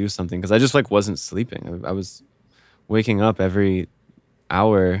need to do something. Cause I just like wasn't sleeping. I was waking up every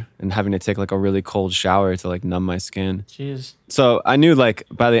hour and having to take like a really cold shower to like numb my skin. Jeez. So I knew like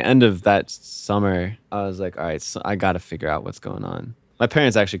by the end of that summer, I was like, all right, so I got to figure out what's going on. My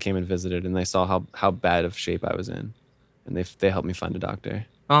parents actually came and visited and they saw how bad of shape I was in. And they helped me find a doctor.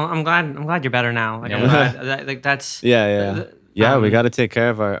 Well, I'm glad you're better now. Like, I'm glad, like that's... Yeah. We got to take care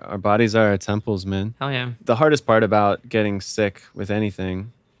of our bodies are our temples, man. Hell yeah. The hardest part about getting sick with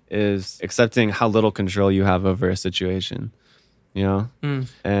anything is accepting how little control you have over a situation.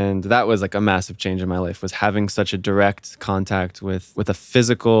 And that was like a massive change in my life, was having such a direct contact with a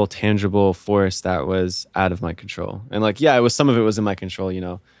physical, tangible force that was out of my control. And like, some of it was in my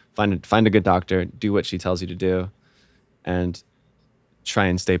control, find a good doctor, do what she tells you to do, and try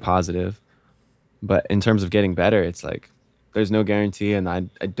and stay positive. But in terms of getting better, it's like, there's no guarantee, and I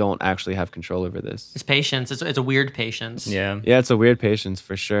don't actually have control over this. It's patience. It's a weird patience. Yeah, it's a weird patience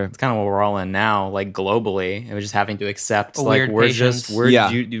for sure. It's kind of what we're all in now, like globally, and we're just having to accept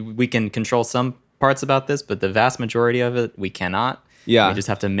we can control some parts about this, but the vast majority of it we cannot. Yeah, we just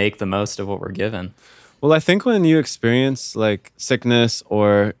have to make the most of what we're given. Well, I think when you experience like sickness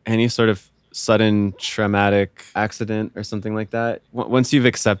or any sort of sudden traumatic accident or something like that, once you've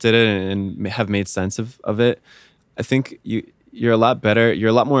accepted it and have made sense of it, I think you're a lot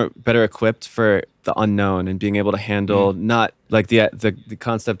more better equipped for the unknown and being able to handle not like the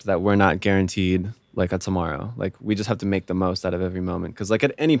concept that we're not guaranteed like a tomorrow. Like we just have to make the most out of every moment. Cause like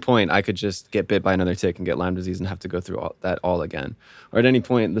at any point I could just get bit by another tick and get Lyme disease and have to go through all again. Or at any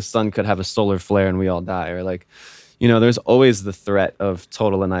point the sun could have a solar flare and we all die. Or like, there's always the threat of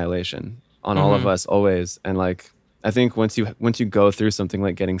total annihilation on all of us always. And like, I think once you go through something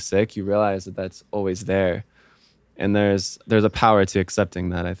like getting sick, you realize that that's always there. And there's a power to accepting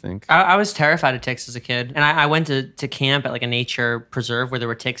that, I think. I was terrified of ticks as a kid. And I went to camp at like a nature preserve where there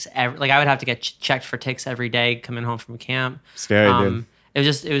were ticks. I would have to get checked for ticks every day coming home from camp. Scary, dude. It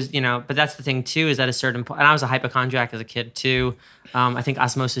was, but that's the thing too, is at a certain point, and I was a hypochondriac as a kid too. I think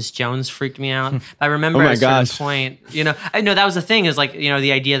Osmosis Jones freaked me out. I remember at a certain point, I know that was the thing, is like,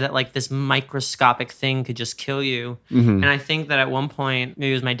 the idea that like this microscopic thing could just kill you. And I think that at one point,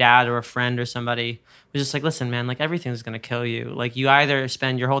 maybe it was my dad or a friend or somebody was just like, listen, man, like everything's going to kill you. Like you either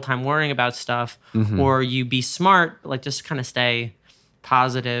spend your whole time worrying about stuff or you be smart, but like just kind of stay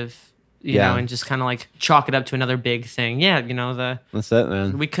positive. You know, and just kind of like chalk it up to another big thing. Yeah, that's it,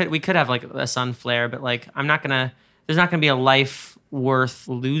 man. We could have like a sun flare, but like there's not gonna be a life worth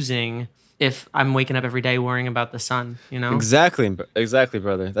losing if I'm waking up every day worrying about the sun. Exactly,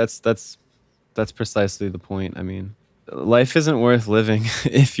 brother. That's precisely the point. I mean, life isn't worth living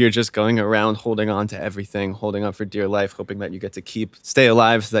if you're just going around holding on to everything, holding on for dear life, hoping that you get to stay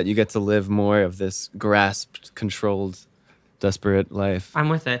alive so that you get to live more of this grasped, controlled, desperate life. I'm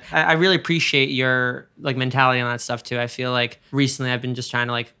with it. I really appreciate your like mentality on that stuff too. I feel like recently I've been just trying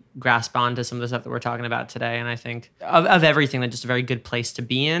to like grasp onto some of the stuff that we're talking about today. And I think of everything, that's just a very good place to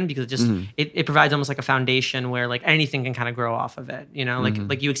be in, because it just, it provides almost like a foundation where like anything can kind of grow off of it, you know,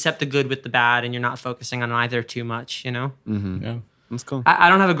 like you accept the good with the bad and you're not focusing on either too much, you know? Yeah. That's cool. I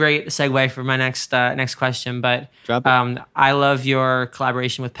don't have a great segue for my next question, but I love your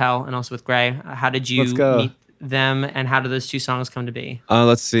collaboration with Pell and also with Gray. How did you meet them, and how did those two songs come to be?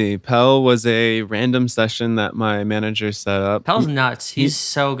 Let's see. Pell was a random session that my manager set up. Pell's nuts. He's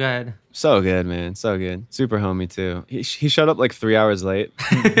so good. So good, man. So good. Super homie too. He showed up like 3 hours late.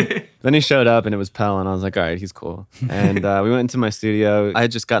 Then he showed up and it was Pell, and I was like, all right, he's cool. And we went into my studio. I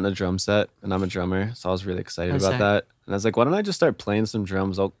had just gotten a drum set, and I'm a drummer, so I was really excited about that. And I was like, why don't I just start playing some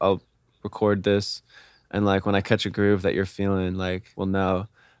drums? I'll record this, and like when I catch a groove that you're feeling, like we'll know.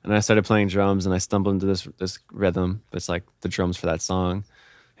 And I started playing drums, and I stumbled into this rhythm that's like the drums for that song.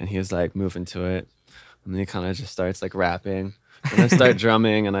 And he was like moving to it. And then he kind of just starts like rapping. And I start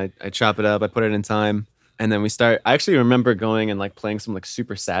drumming, and I chop it up. I put it in time. And then I actually remember going and like playing some like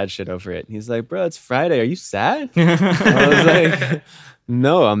super sad shit over it. And he's like, bro, it's Friday. Are you sad? I was like,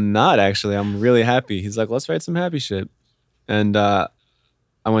 no, I'm not actually. I'm really happy. He's like, let's write some happy shit. And I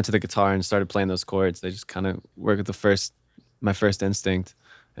went to the guitar and started playing those chords. They just kind of worked with my first instinct.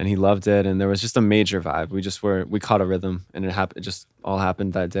 And he loved it, and there was just a major vibe. We caught a rhythm, and it just all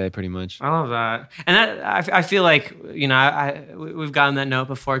happened that day, pretty much. I love that, and I feel like, you know, we've gotten that note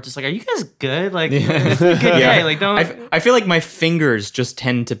before. Just like, are you guys good? Like, it's a good day. Like, don't. I feel like my fingers just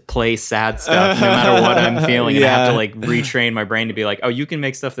tend to play sad stuff no matter what I'm feeling, and I have to like retrain my brain to be like, oh, you can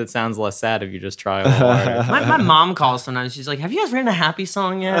make stuff that sounds less sad if you just try a little harder. My mom calls sometimes. She's like, have you guys written a happy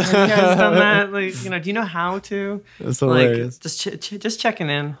song yet? Have you guys done that? Like, you know, do you know how to? That's hilarious. Like, just checking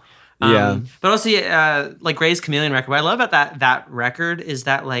in. Yeah. But also, like Gray's Chameleon record, what I love about that record is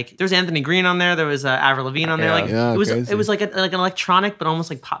that like there's Anthony Green on there, there was Avril Lavigne on there. Like it was like an electronic but almost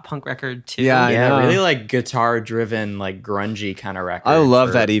like pop punk record too. Yeah, really like guitar driven, like grungy kind of record. I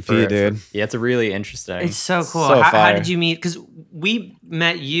love that EP, dude. Yeah, it's really interesting. It's so cool. How did you meet? Because we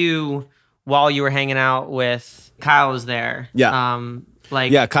met you while you were hanging out with Kyle was there. Yeah.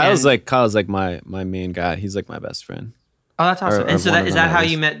 Kyle's like my main guy. He's like my best friend. Oh, that's awesome. And so is that how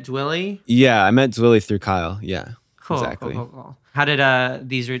you met Dwilly? Yeah, I met Dwilly through Kyle. Yeah. Cool. Exactly. Cool. How did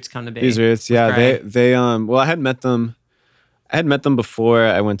These Roots come to be? These Roots, yeah. They well, I had met them before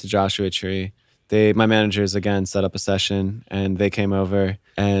I went to Joshua Tree. My managers again set up a session, and they came over,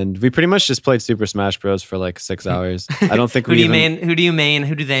 and we pretty much just played Super Smash Bros for like 6 hours. I don't think Who do you main?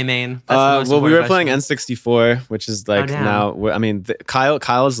 Who do they main? Well, we were playing N64, which is like now. I mean,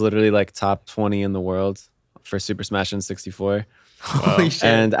 Kyle is literally like top 20 in the world for Super Smash N64. Holy shit.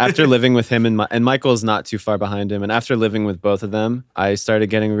 And after living with him and Michael's not too far behind him, and after living with both of them, I started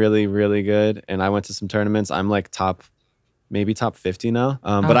getting really, really good, and I went to some tournaments. I'm like maybe top 50 now.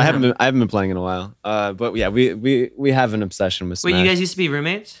 But I haven't been playing in a while. But yeah, we have an obsession with Smash. Wait, you guys used to be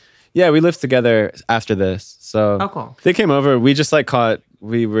roommates? Yeah, we lived together after this. So cool. They came over. We just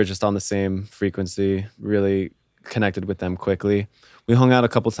we were just on the same frequency, really connected with them quickly. We hung out a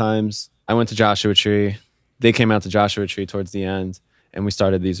couple times. I went to Joshua Tree. They came out to Joshua Tree towards the end, and we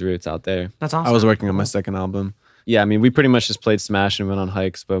started These Roots out there. That's awesome. I was working on my second album. Yeah, I mean, we pretty much just played Smash and went on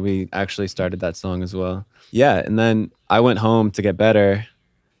hikes, but we actually started that song as well. Yeah, and then I went home to get better,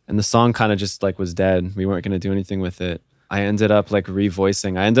 and the song kind of just like was dead. We weren't going to do anything with it. I ended up like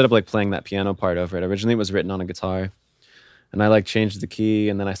revoicing. I ended up like playing that piano part over it. Originally, it was written on a guitar, and I like changed the key,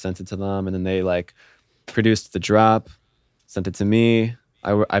 and then I sent it to them, and then they like produced the drop, sent it to me.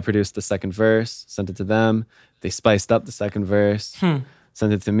 I produced the second verse, sent it to them. They spiced up the second verse,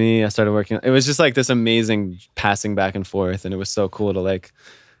 sent it to me. I started working. It was just like this amazing passing back and forth. And it was so cool to like,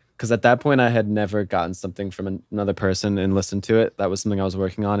 because at that point I had never gotten something from another person and listened to it. That was something I was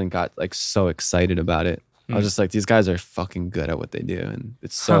working on and got like so excited about it. I was just like, these guys are fucking good at what they do. And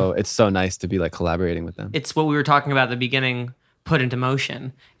it's so nice to be like collaborating with them. It's what we were talking about at the beginning, put into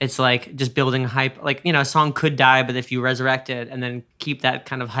motion. It's like just building hype. Like, you know, a song could die, but if you resurrect it and then keep that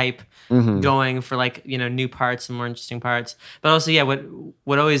kind of hype going for like, you know, new parts and more interesting parts. But also, yeah,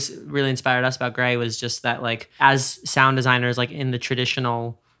 what always really inspired us about Gray was just that like as sound designers, like in the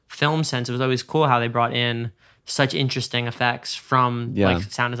traditional film sense, it was always cool how they brought in such interesting effects from like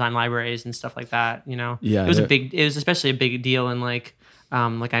sound design libraries and stuff like that, you know? Yeah. It was especially a big deal in like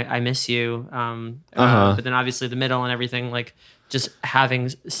I Miss You, but then obviously the middle and everything like just having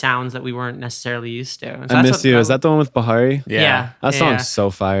sounds that we weren't necessarily used to. And so I Miss You. Is that the one with Bahari? Yeah. That song's so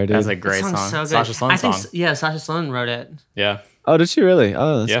fire, dude. That's a great song. So good. Sasha Sloan song. Sasha Sloan wrote it. Yeah. Oh, did she really?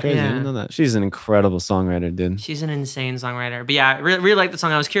 Oh, that's crazy. Yeah. I didn't know that. She's an incredible songwriter, dude. She's an insane songwriter. But yeah, I really like the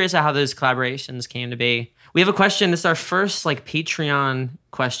song. I was curious about how those collaborations came to be. We have a question. This is our first like Patreon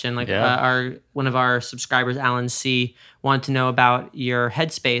question. Like one of our subscribers, Alan C, wanted to know about your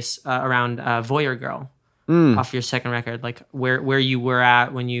headspace around Voyeur Girl. Off your second record, like where you were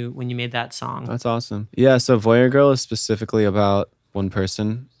at when you made that song. That's awesome. Yeah, so Voyeur Girl is specifically about one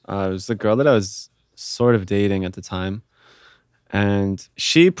person. It was the girl that I was sort of dating at the time. And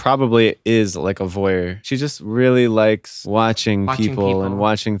she probably is like a voyeur. She just really likes watching people and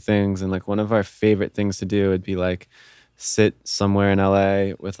watching things. And like one of our favorite things to do would be like sit somewhere in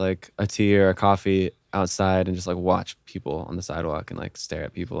LA with like a tea or a coffee outside and just like watch people on the sidewalk and like stare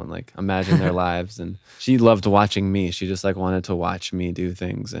at people and like imagine their lives. And she loved watching me. She just like wanted to watch me do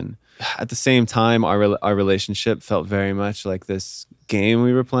things. And at the same time, our relationship felt very much like this game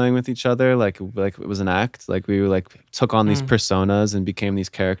we were playing with each other. Like it was an act. Like we like took on these personas and became these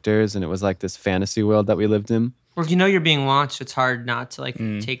characters. And it was like this fantasy world that we lived in. Well, if you know you're being watched, it's hard not to like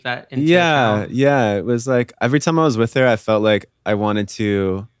take that into account. Yeah. It was like every time I was with her, I felt like I wanted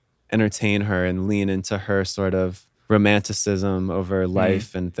to entertain her and lean into her sort of romanticism over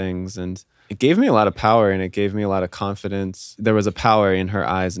life and things. And it gave me a lot of power and it gave me a lot of confidence. There was a power in her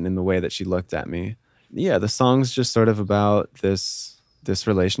eyes and in the way that she looked at me. Yeah, the song's just sort of about this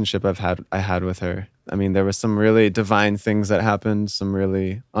relationship I had with her. I mean, there were some really divine things that happened, some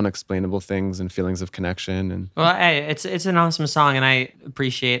really unexplainable things and feelings of connection. And well, hey, it's an awesome song, and I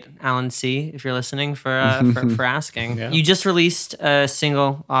appreciate Alan C, if you're listening, for asking. Yeah. You just released a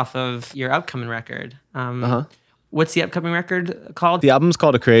single off of your upcoming record. What's the upcoming record called? The album's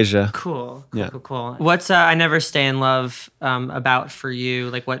called Acrasia. Cool. What's I Never Stay in Love about for you?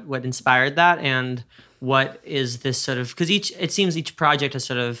 Like what inspired that, and what is this sort of, because it seems each project has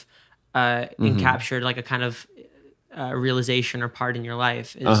sort of encaptured like a kind of realization or part in your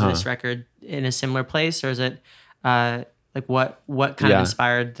life. Is this record in a similar place, or is it like what kind of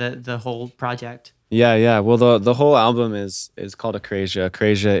inspired the whole project? Yeah. Well, the whole album is called Acrasia.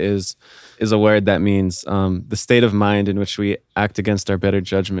 Acrasia is a word that means the state of mind in which we act against our better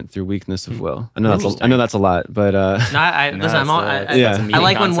judgment through weakness of will. I know that's a lot, but I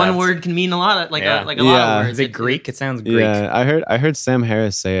like when one word can mean a lot, like a lot of words. Is it Greek? It sounds Greek. Yeah, I heard Sam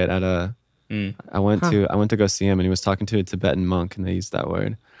Harris say it at a. I went to go see him, and he was talking to a Tibetan monk, and they used that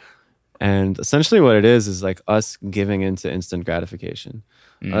word. And essentially, what it is like us giving into instant gratification.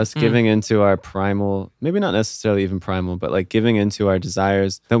 Us giving into our primal, maybe not necessarily even primal, but like giving into our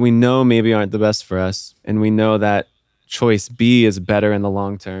desires that we know maybe aren't the best for us. And we know that choice B is better in the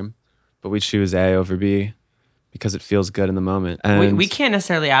long term, but we choose A over B because it feels good in the moment. And we can't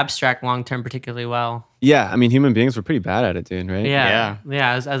necessarily abstract long term particularly well. Yeah, I mean, human beings were pretty bad at it, dude, right? Yeah.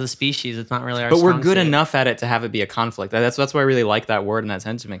 As a species, it's not really our But we're good suit. enough at it to have it be a conflict. That's why I really like that word and that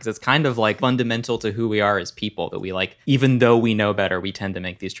sentiment, because it's kind of like fundamental to who we are as people, that we like, even though we know better, we tend to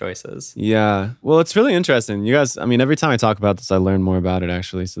make these choices. Yeah. Well, it's really interesting. You guys, I mean, every time I talk about this, I learn more about it,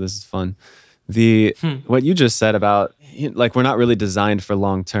 actually, so this is fun. What you just said about, like, we're not really designed for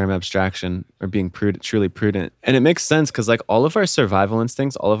long-term abstraction or being truly prudent. And it makes sense because, like, all of our survival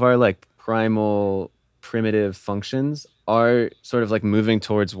instincts, all of our, like, primitive functions are sort of like moving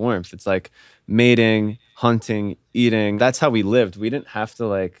towards warmth. It's like mating, hunting, eating. That's how we lived. We didn't have to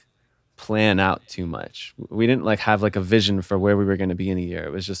like plan out too much. We didn't like have like a vision for where we were going to be in a year.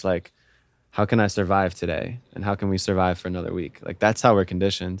 It was just like, how can I survive today? And how can we survive for another week? Like that's how we're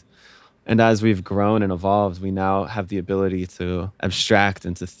conditioned. And as we've grown and evolved, we now have the ability to abstract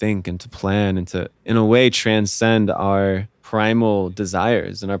and to think and to plan and to, in a way, transcend our primal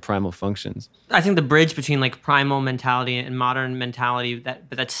desires and our primal functions. I think the bridge between like primal mentality and modern mentality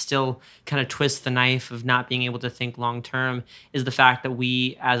that still kind of twists the knife of not being able to think long term is the fact that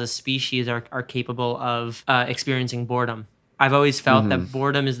we as a species are capable of experiencing boredom. I've always felt that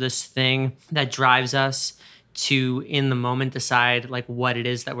boredom is this thing that drives us to in the moment decide like what it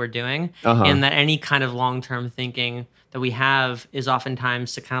is that we're doing, and that any kind of long-term thinking that we have is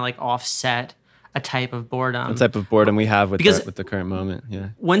oftentimes to kind of like offset a type of boredom. The type of boredom we have with the current moment. Yeah.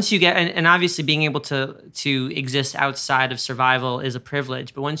 Once you get, and obviously being able to exist outside of survival is a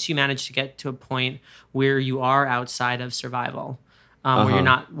privilege, but once you manage to get to a point where you are outside of survival, where you're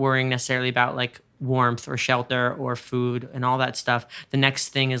not worrying necessarily about like warmth or shelter or food and all that stuff. The next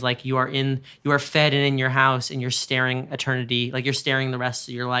thing is like you are fed and in your house and you're staring eternity, like you're staring the rest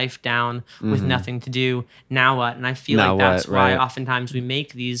of your life down with nothing to do. Now what? And I feel like that's why oftentimes we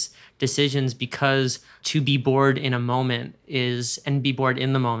make these decisions, because to be bored in a moment is a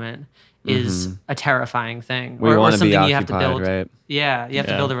terrifying thing, or something you have to build. Right? Yeah, you have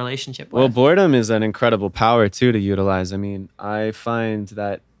to build a relationship with. Well, boredom is an incredible power too to utilize. I mean, I find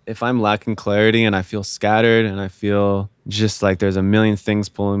that if I'm lacking clarity and I feel scattered and I feel just like there's a million things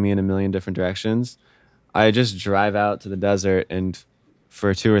pulling me in a million different directions, I just drive out to the desert, and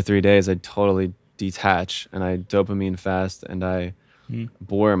for 2 or 3 days I totally detach and I dopamine fast and I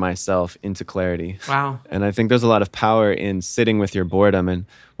bore myself into clarity. Wow. And I think there's a lot of power in sitting with your boredom. And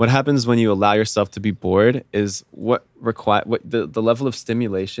what happens when you allow yourself to be bored is the level of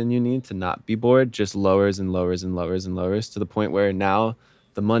stimulation you need to not be bored just lowers and lowers and lowers and lowers, to the point where now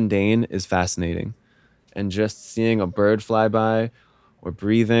the mundane is fascinating. And just seeing a bird fly by, or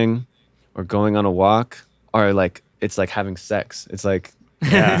breathing, or going on a walk, are like, it's like having sex. It's like,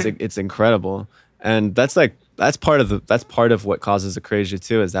 it's incredible. And that's part of what causes acrasia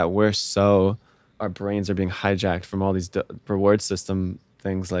too, is that our brains are being hijacked from all these reward system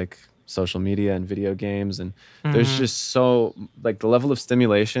things like social media and video games. And there's just the level of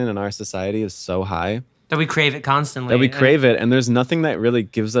stimulation in our society is so high that we crave it constantly. And there's nothing that really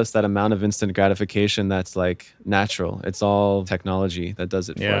gives us that amount of instant gratification that's like natural. It's all technology that does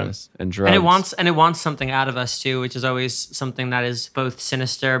it for us, and drugs. And it wants something out of us too, which is always something that is both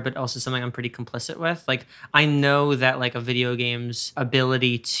sinister but also something I'm pretty complicit with. Like, I know that like a video game's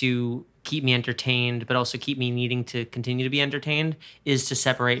ability to keep me entertained but also keep me needing to continue to be entertained is to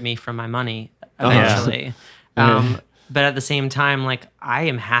separate me from my money eventually. But at the same time, like, I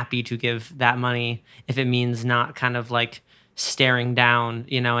am happy to give that money if it means not kind of like staring down,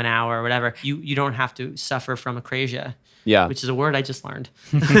 an hour or whatever. You don't have to suffer from acrasia. Yeah. Which is a word I just learned.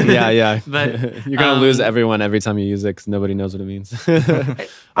 Yeah. But you're going to lose everyone every time you use it because nobody knows what it means.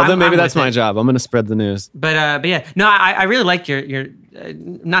 Although maybe that's my job. I'm going to spread the news. But yeah. No, I really like your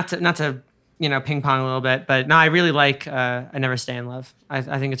not to ping pong a little bit, but no, I really like I Never Stay in Love.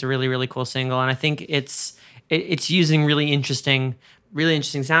 I think it's a really, really cool single. And I think it's using really interesting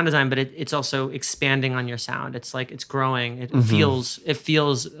sound design, but it's also expanding on your sound. It's like it's growing. It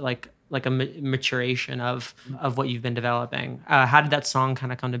feels like a maturation of what you've been developing. How did that song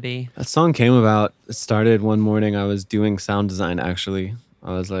kind of come to be? That song came about. It started one morning. I was doing sound design. Actually,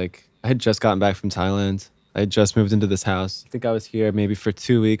 I had just gotten back from Thailand. I had just moved into this house. I think I was here maybe for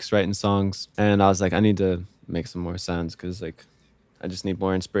 2 weeks writing songs, and I was like, I need to make some more sounds because like I just need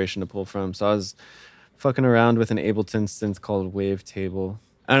more inspiration to pull from. So I was fucking around with an Ableton synth called Wavetable.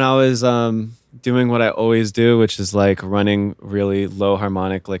 And I was doing what I always do, which is like running really low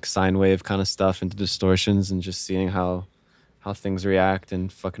harmonic, like sine wave kind of stuff into distortions and just seeing how things react,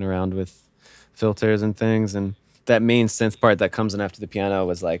 and fucking around with filters and things. And that main synth part that comes in after the piano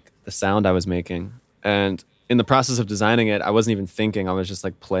was like the sound I was making. And in the process of designing it, I wasn't even thinking. I was just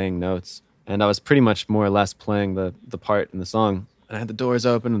like playing notes. And I was pretty much more or less playing the part in the song. And I had the doors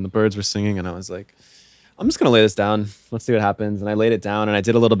open and the birds were singing, and I was like, I'm just going to lay this down. Let's see what happens. And I laid it down, and I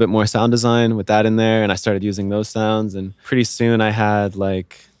did a little bit more sound design with that in there, and I started using those sounds. And pretty soon I had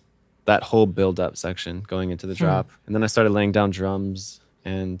like that whole build-up section going into the drop. And then I started laying down drums,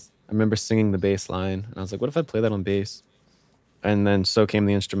 and I remember singing the bass line. And I was like, what if I play that on bass? And then so came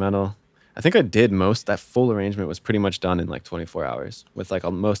the instrumental. I think I did that full arrangement was pretty much done in like 24 hours with like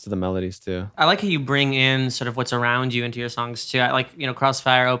most of the melodies too. I like how you bring in sort of what's around you into your songs too. I like,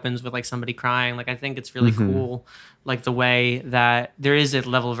 Crossfire opens with like somebody crying. Like, I think it's really cool, like the way that there is a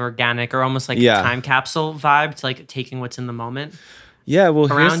level of organic or almost like a time capsule vibe to like taking what's in the moment. Yeah, well,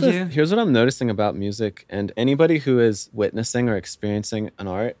 here's what I'm noticing about music, and anybody who is witnessing or experiencing an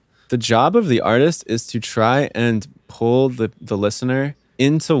art. The job of the artist is to try and pull the listener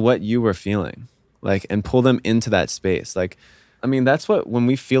into what you were feeling, like, and pull them into that space. Like, I mean, that's when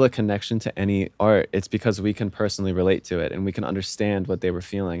we feel a connection to any art, it's because we can personally relate to it and we can understand what they were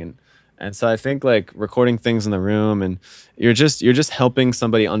feeling. And so I think like recording things in the room, and you're just helping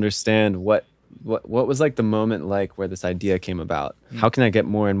somebody understand what was like the moment like where this idea came about. How can I get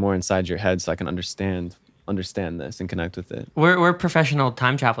more and more inside your head so I can understand this and connect with it? We're professional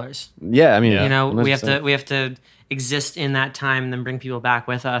time travelers. Yeah, I mean, 100%. we have to exist in that time and then bring people back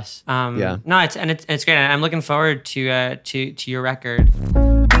with us. No, it's great. I'm looking forward to your record.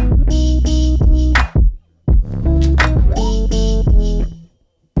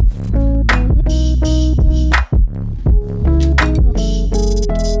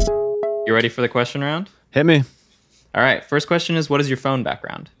 You ready for the question round? Hit me. All right. First question is, what is your phone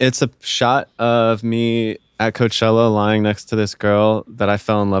background? It's a shot of me at Coachella lying next to this girl that I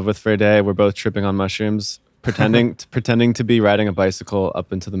fell in love with for a day. We're both tripping on mushrooms, pretending to be riding a bicycle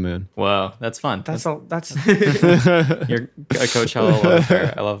up into the moon. Whoa, that's fun. That's You're a Coachella love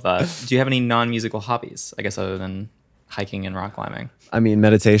affair. I love that. Do you have any non-musical hobbies, I guess, other than hiking and rock climbing? I mean,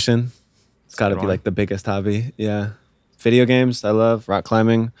 meditation. It's got to Good be one. like the biggest hobby. Yeah. Video games, I love. Rock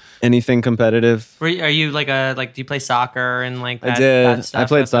climbing, anything competitive. Are you like do you play soccer and like that? I did. That stuff I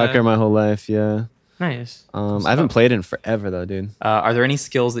played at soccer my whole life. Yeah. Nice. I haven't played in forever though, dude. Are there any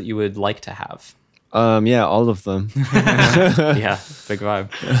skills that you would like to have? Yeah, all of them. Yeah, big vibe.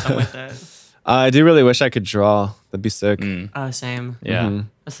 I'm with it. I do really wish I could draw. That'd be sick. Oh, same. Yeah. Mhm. I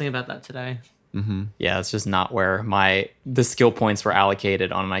was thinking about that today. Yeah, that's just not where the skill points were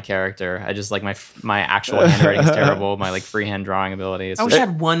allocated on my character. I just like my actual handwriting is terrible. My like freehand drawing ability is I wish I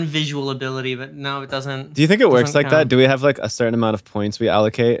had one visual ability, but no, it doesn't. Do you think it works doesn't like that? count. Do we have like a certain amount of points we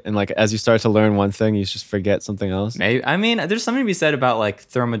allocate, and like as you start to learn one thing, you just forget something else? Maybe. I mean, there's something to be said about like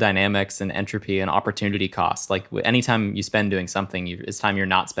thermodynamics and entropy and opportunity cost. Like anytime you spend doing something, it's time you're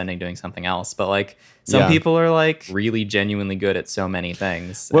not spending doing something else. But like some Yeah. people are like really genuinely good at so many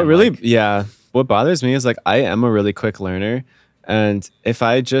things. What and, really, like, yeah, what bothers me is like I am a really quick learner, and if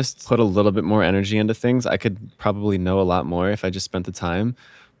I just put a little bit more energy into things, I could probably know a lot more if I just spent the time.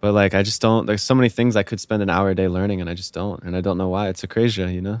 But like I just don't. There's so many things I could spend an hour a day learning, and I just don't, and I don't know why. It's a crazy,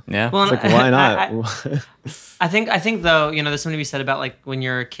 you know. yeah. Well, It's like why not? I think though, there's something to be said about like when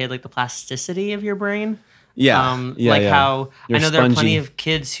you're a kid, like the plasticity of your brain. yeah, Like how You're I know there are plenty spongy. of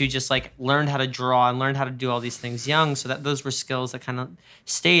kids who just like learned how to draw and learned how to do all these things young, so that those were skills that kind of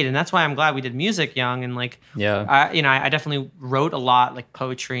stayed, and that's why I'm glad we did music young. And like, Yeah. I definitely wrote a lot, like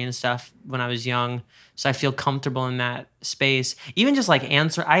poetry and stuff when I was young, so I feel comfortable in that space. Even just like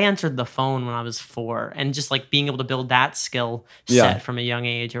I answered the phone when I was 4, and just like being able to build that skill set Yeah. from a young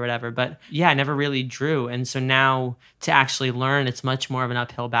age or whatever. But yeah, I never really drew, and so now to actually learn, it's much more of an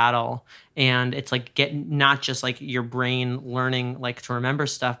uphill battle. And it's like not just like your brain learning like to remember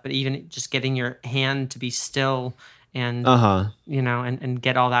stuff, but even just getting your hand to be still and and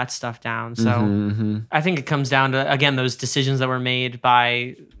get all that stuff down. So I think it comes down to, again, those decisions that were made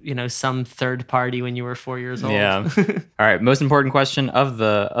by some third party when you were 4 years old. Yeah. All right. Most important question of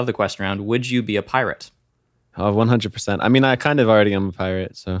the question round: would you be a pirate? Oh, 100%. I mean, I kind of already am a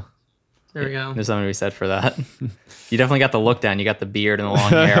pirate, so. There we go. There's something to be said for that. You definitely got the look down. You got the beard and the long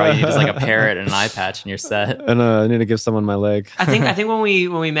hair. All you need is like a parrot and an eye patch, and you're set. And I need to give someone my leg. I think when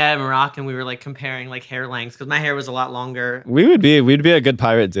we met in Moroccan, we were like comparing like hair lengths, because my hair was a lot longer. We'd be a good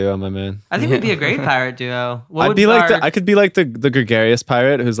pirate duo, my man. I think we'd be a great pirate duo. What I'd would be like our- I could be like the gregarious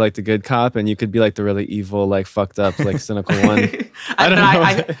pirate who's like the good cop, and you could be like the really evil, like fucked up, like cynical one. I don't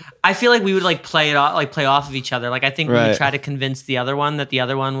know. I feel like we would like play off of each other. Like I think we would Right. try to convince the other one that the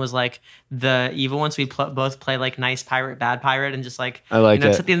other one was like the evil one. So we both play like nice pirate, bad pirate, and just like I like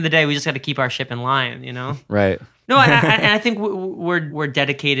it. At the end of the day, we just got to keep our ship in line. Right. No, and I think we're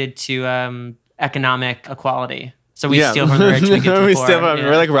dedicated to economic equality. So we steal from the rich, we give to the poor.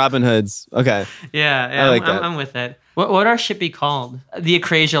 We're like Robin Hoods. Okay. Yeah, I like that. I'm with it. What would our ship be called? The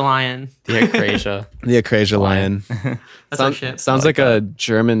Acrasia Lion. The Acrasia. The Acrasia Lion. That's our ship. Sounds like a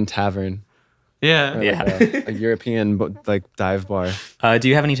German tavern. Yeah. Or Yeah. like a European like dive bar. Do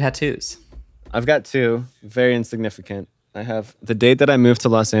you have any tattoos? I've got 2, very insignificant. I have the date that I moved to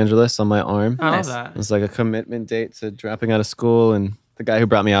Los Angeles on my arm. I love Nice. that. It's like a commitment date to dropping out of school, and the guy who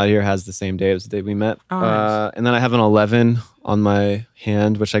brought me out here has the same date as the day we met. Oh, nice. And then I have an 11 on my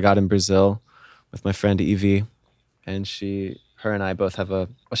hand, which I got in Brazil with my friend Evie, and her and I both have a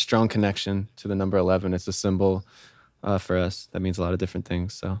strong connection to the number 11. It's a symbol for us that means a lot of different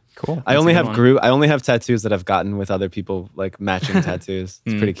things. So Cool. I only have tattoos that I've gotten with other people, like matching tattoos.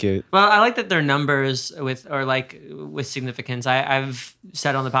 It's pretty cute. Well, I like that they're numbers with significance. I've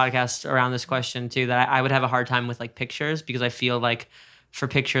said on the podcast around this question too that I would have a hard time with like pictures, because I feel like for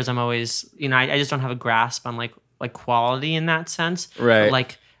pictures I'm always I just don't have a grasp on like quality in that sense. Right.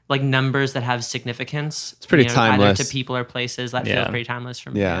 But like numbers that have significance. It's pretty either timeless. to people or places, that Yeah. feels pretty timeless for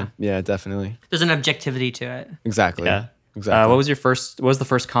me. Yeah, definitely. There's an objectivity to it. Exactly. Yeah. Exactly. What was the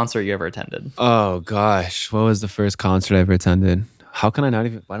first concert you ever attended? Oh gosh, what was the first concert I ever attended? How can I not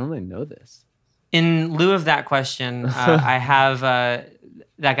even? Why don't I know this? In lieu of that question, I have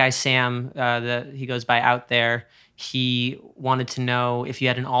that guy Sam. He goes by Out There. He wanted to know if you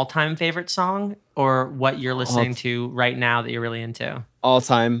had an all-time favorite song or what you're listening to right now that you're really into. All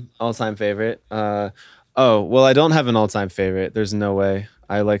time favorite. Oh well, I don't have an all time favorite. There's no way.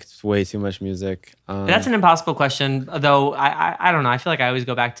 I liked way too much music. That's an impossible question, though. I don't know. I feel like I always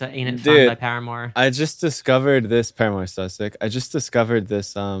go back to "Ain't It Fun" by Paramore. I just discovered this Paramore's so sick. I just discovered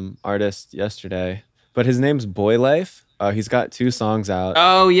this artist yesterday, but his name's Boy Life. He's got 2 songs out.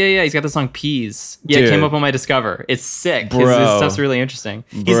 Oh, yeah. He's got the song Peas. Yeah, Dude. It came up on my Discover. It's sick. His stuff's really interesting.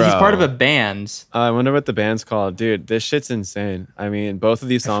 He's part of a band. I wonder what the band's called. Dude, this shit's insane. I mean, both of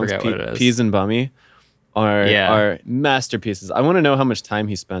these songs, Peas and Bummy, are masterpieces. I want to know how much time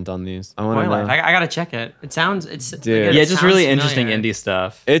he spent on these. I want to know. I gotta check it. It sounds... Dude. Yeah, just really interesting indie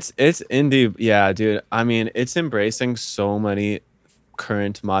stuff. It's indie. Yeah, dude. I mean, it's embracing so many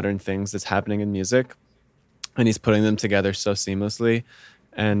current modern things that's happening in music. And he's putting them together so seamlessly,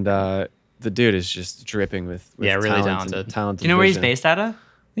 and the dude is just dripping with really talented. Do you know where he's based out of?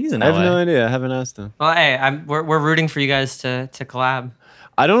 He's in LA. I have no idea. I haven't asked him. Well, hey, we're rooting for you guys to collab.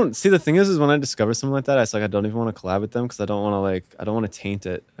 I don't see. The thing is when I discover something like that, I don't even want to collab with them because I don't want to taint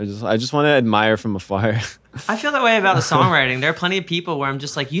it. I just want to admire from afar. I feel that way about the songwriting. There are plenty of people where I'm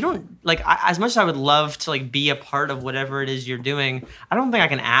just like, you don't like. As much as I would love to like be a part of whatever it is you're doing, I don't think I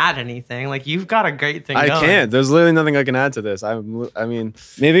can add anything. Like you've got a great thing. I can't. There's literally nothing I can add to this. I mean,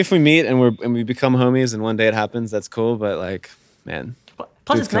 maybe if we meet and we become homies and one day it happens, that's cool. But like, man.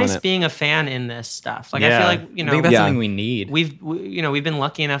 Plus, it's nice being a fan in this stuff. Like I feel like I think that's something we need. We've been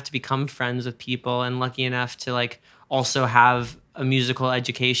lucky enough to become friends with people and lucky enough to like also have a musical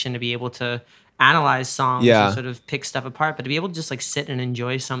education to be able to analyze songs and sort of pick stuff apart. But to be able to just like sit and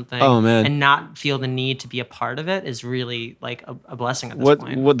enjoy something and not feel the need to be a part of it is really like a blessing at this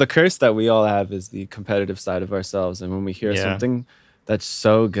point. What the curse that we all have is the competitive side of ourselves, and when we hear something that's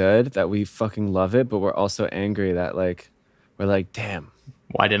so good that we fucking love it, but we're also angry that like we're like, damn.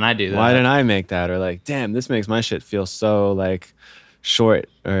 Why didn't I do that? Why didn't I make that? Or like, damn, this makes my shit feel so like short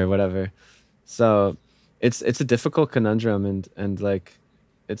or whatever. So it's a difficult conundrum, and like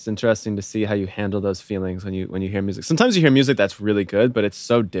it's interesting to see how you handle those feelings when you hear music. Sometimes you hear music that's really good, but it's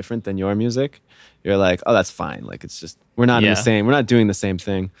so different than your music. You're like, oh, that's fine. Like it's just we're not we're not doing the same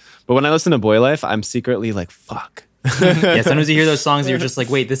thing. But when I listen to Boy Life, I'm secretly like, fuck. Sometimes you hear those songs and you're just like,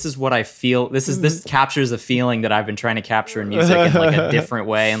 wait, this is what I feel. This captures a feeling that I've been trying to capture in music in like a different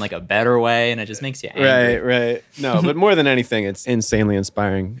way and like a better way, and it just makes you angry. Right. No, but more than anything, it's insanely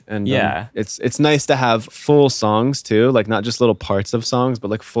inspiring, and it's nice to have full songs too, like not just little parts of songs, but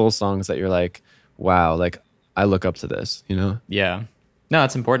like full songs that you're like, wow, like I look up to this, you know? Yeah. No,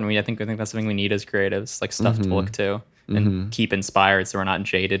 it's important. I think that's something we need as creatives, like stuff to look to and keep inspired, so we're not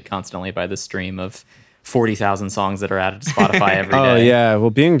jaded constantly by the stream of 40,000 songs that are added to Spotify every day. Oh yeah, well,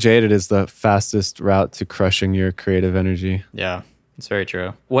 being jaded is the fastest route to crushing your creative energy. Yeah, it's very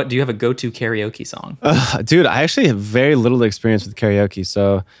true. What do you have a go-to karaoke song? Dude, I actually have very little experience with karaoke,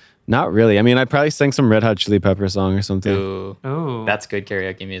 so not really. I mean, I probably sang some Red Hot Chili Pepper song or something. Ooh. That's good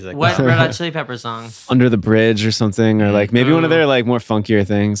karaoke music. What Red Hot Chili Pepper song? Under the Bridge or something, or like maybe one of their like more funkier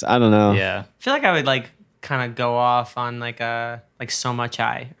things. I don't know. Yeah, I feel like I would like kind of go off on like So Much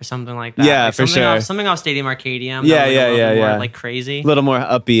I or something like that. Yeah, like for sure. Something off Stadium Arcadium. Yeah. More, like crazy. A little more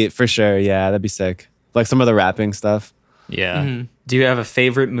upbeat for sure. Yeah, that'd be sick. Like some of the rapping stuff. Yeah. Mm-hmm. Do you have a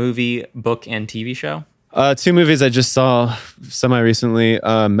favorite movie, book, and TV show? 2 movies I just saw semi-recently.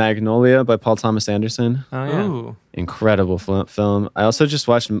 Magnolia by Paul Thomas Anderson. Oh, yeah. Ooh. Incredible film. I also just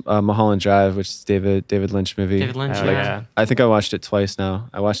watched Mulholland Drive, which is David Lynch movie. David Lynch, yeah. I think I watched it twice now.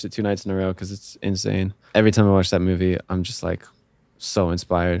 I watched it 2 nights in a row because it's insane. Every time I watch that movie, I'm just like so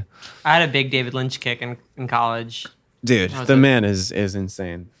inspired. I had a big David Lynch kick in college. Dude, the man is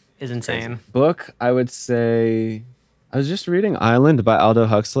insane. Is insane. Crazy. Book, I would say... I was just reading Island by Aldous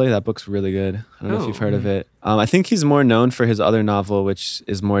Huxley. That book's really good. I don't know if you've heard of it. I think he's more known for his other novel, which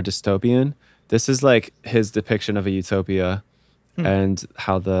is more dystopian. This is like his depiction of a utopia and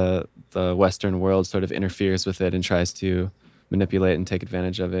how the Western world sort of interferes with it and tries to manipulate and take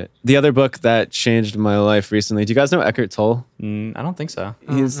advantage of it. The other book that changed my life recently. Do you guys know Eckhart Tolle? I don't think so.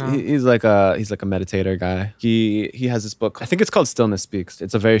 He's like a meditator guy. He has this book. I think it's called Stillness Speaks.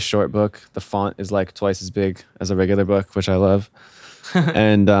 It's a very short book. The font is like twice as big as a regular book, which I love.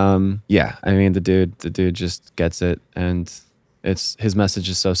 And I mean the dude just gets it, and his message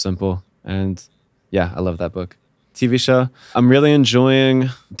is so simple. And yeah, I love that book. TV show. I'm really enjoying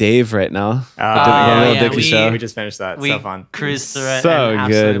Dave right now. Dickie show. We just finished that. So fun. Cruised through it. So and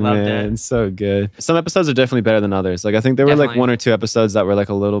good, loved man. It. So good. Some episodes are definitely better than others. Like I think there were like 1 or 2 episodes that were like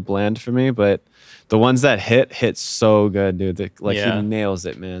a little bland for me, but the ones that hit so good, dude. He nails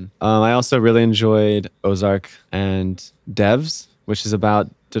it, man. I also really enjoyed Ozark and Devs, which is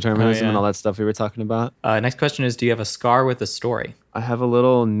about determinism and all that stuff we were talking about. Next question is, do you have a scar with a story? I have a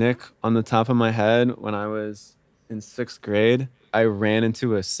little nick on the top of my head when I was in 6th grade. I ran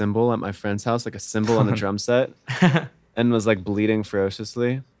into a cymbal at my friend's house, like a cymbal on a drum set, and was like bleeding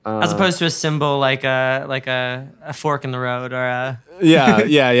ferociously. As opposed to a symbol like a fork in the road or a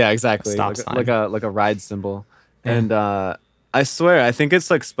yeah, exactly. Stop sign. Like a ride cymbal. Yeah. And I swear, I think it's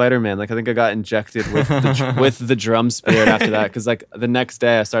like Spider-Man. Like I think I got injected with the drum spirit after that. Because like the next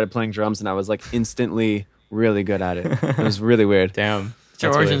day I started playing drums and I was like instantly really good at it. It was really weird. Damn. It's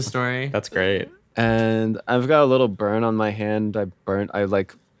your origin story. That's great. And I've got a little burn on my hand. I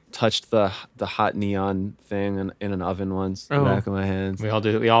like touched the hot neon thing in an oven once. The back of my hands. We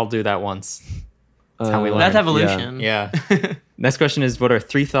all do that once. That's how we learn. That's evolution. Yeah. Next question is, what are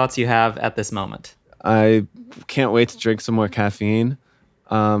 3 thoughts you have at this moment? I can't wait to drink some more caffeine.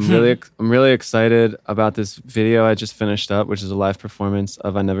 I'm really excited about this video I just finished up, which is a live performance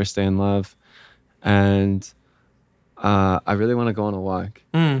of I Never Stay in Love. And I really want to go on a walk.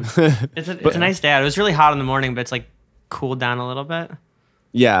 It's a nice day out. It was really hot in the morning, but it's like cooled down a little bit.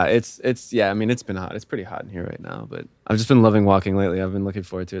 Yeah, it's I mean, it's been hot. It's pretty hot in here right now, but I've just been loving walking lately. I've been looking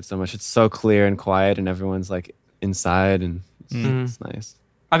forward to it so much. It's so clear and quiet and everyone's like inside and it's nice.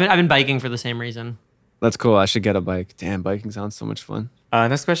 I've been biking for the same reason. That's cool. I should get a bike. Damn, biking sounds so much fun.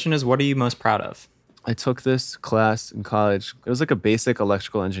 Next question is, what are you most proud of? I took this class in college. It was like a basic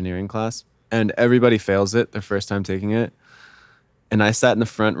electrical engineering class, and everybody fails it their first time taking it. And I sat in the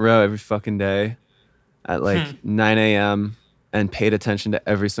front row every fucking day at like 9 a.m. and paid attention to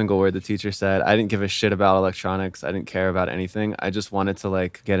every single word the teacher said. I didn't give a shit about electronics. I didn't care about anything. I just wanted to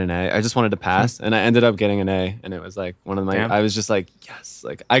like get an A. I just wanted to pass, and I ended up getting an A. And it was like one of my. Damn. I was just like, yes,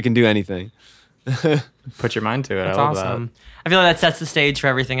 like I can do anything. Put your mind to it. That's I love awesome. that. I feel like that sets the stage for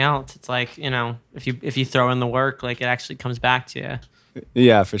everything else. It's like, if you throw in the work, like it actually comes back to you.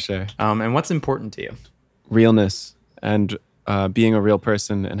 Yeah, for sure. And what's important to you? Realness and being a real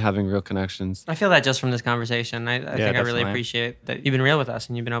person and having real connections. I feel that just from this conversation. I think I really definitely. appreciate that you've been real with us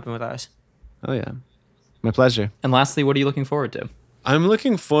and you've been open with us. Oh yeah, my pleasure. And lastly, what are you looking forward to? I'm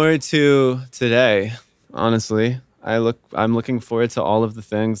looking forward to today, honestly. I'm looking forward to all of the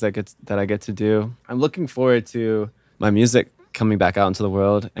things that I get to do. I'm looking forward to my music coming back out into the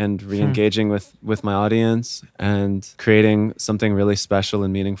world and re-engaging with my audience and creating something really special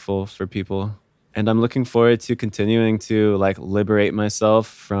and meaningful for people. And I'm looking forward to continuing to like liberate myself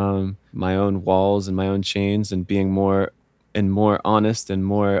from my own walls and my own chains and being more honest and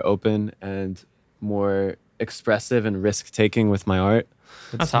more open and more expressive and risk-taking with my art.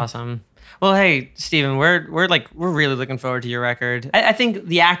 That's awesome. Well, hey, Steven, we're really looking forward to your record. I think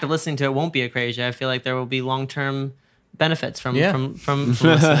the act of listening to it won't be a crazy. I feel like there will be long-term benefits from listening.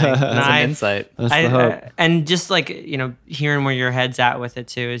 That's an insight. That's the hope. And just like, hearing where your head's at with it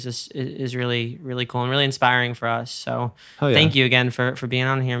too is really, really cool and really inspiring for us. So thank you again for being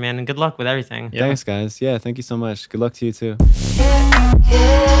on here, man, and good luck with everything. Yeah. Thanks, guys. Yeah, thank you so much. Good luck to you too.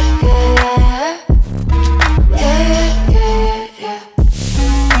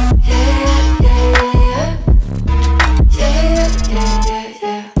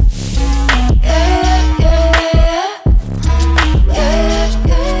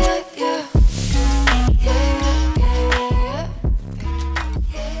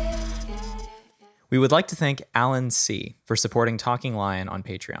 We would like to thank Alan C. for supporting Talking Lion on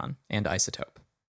Patreon and iZotope.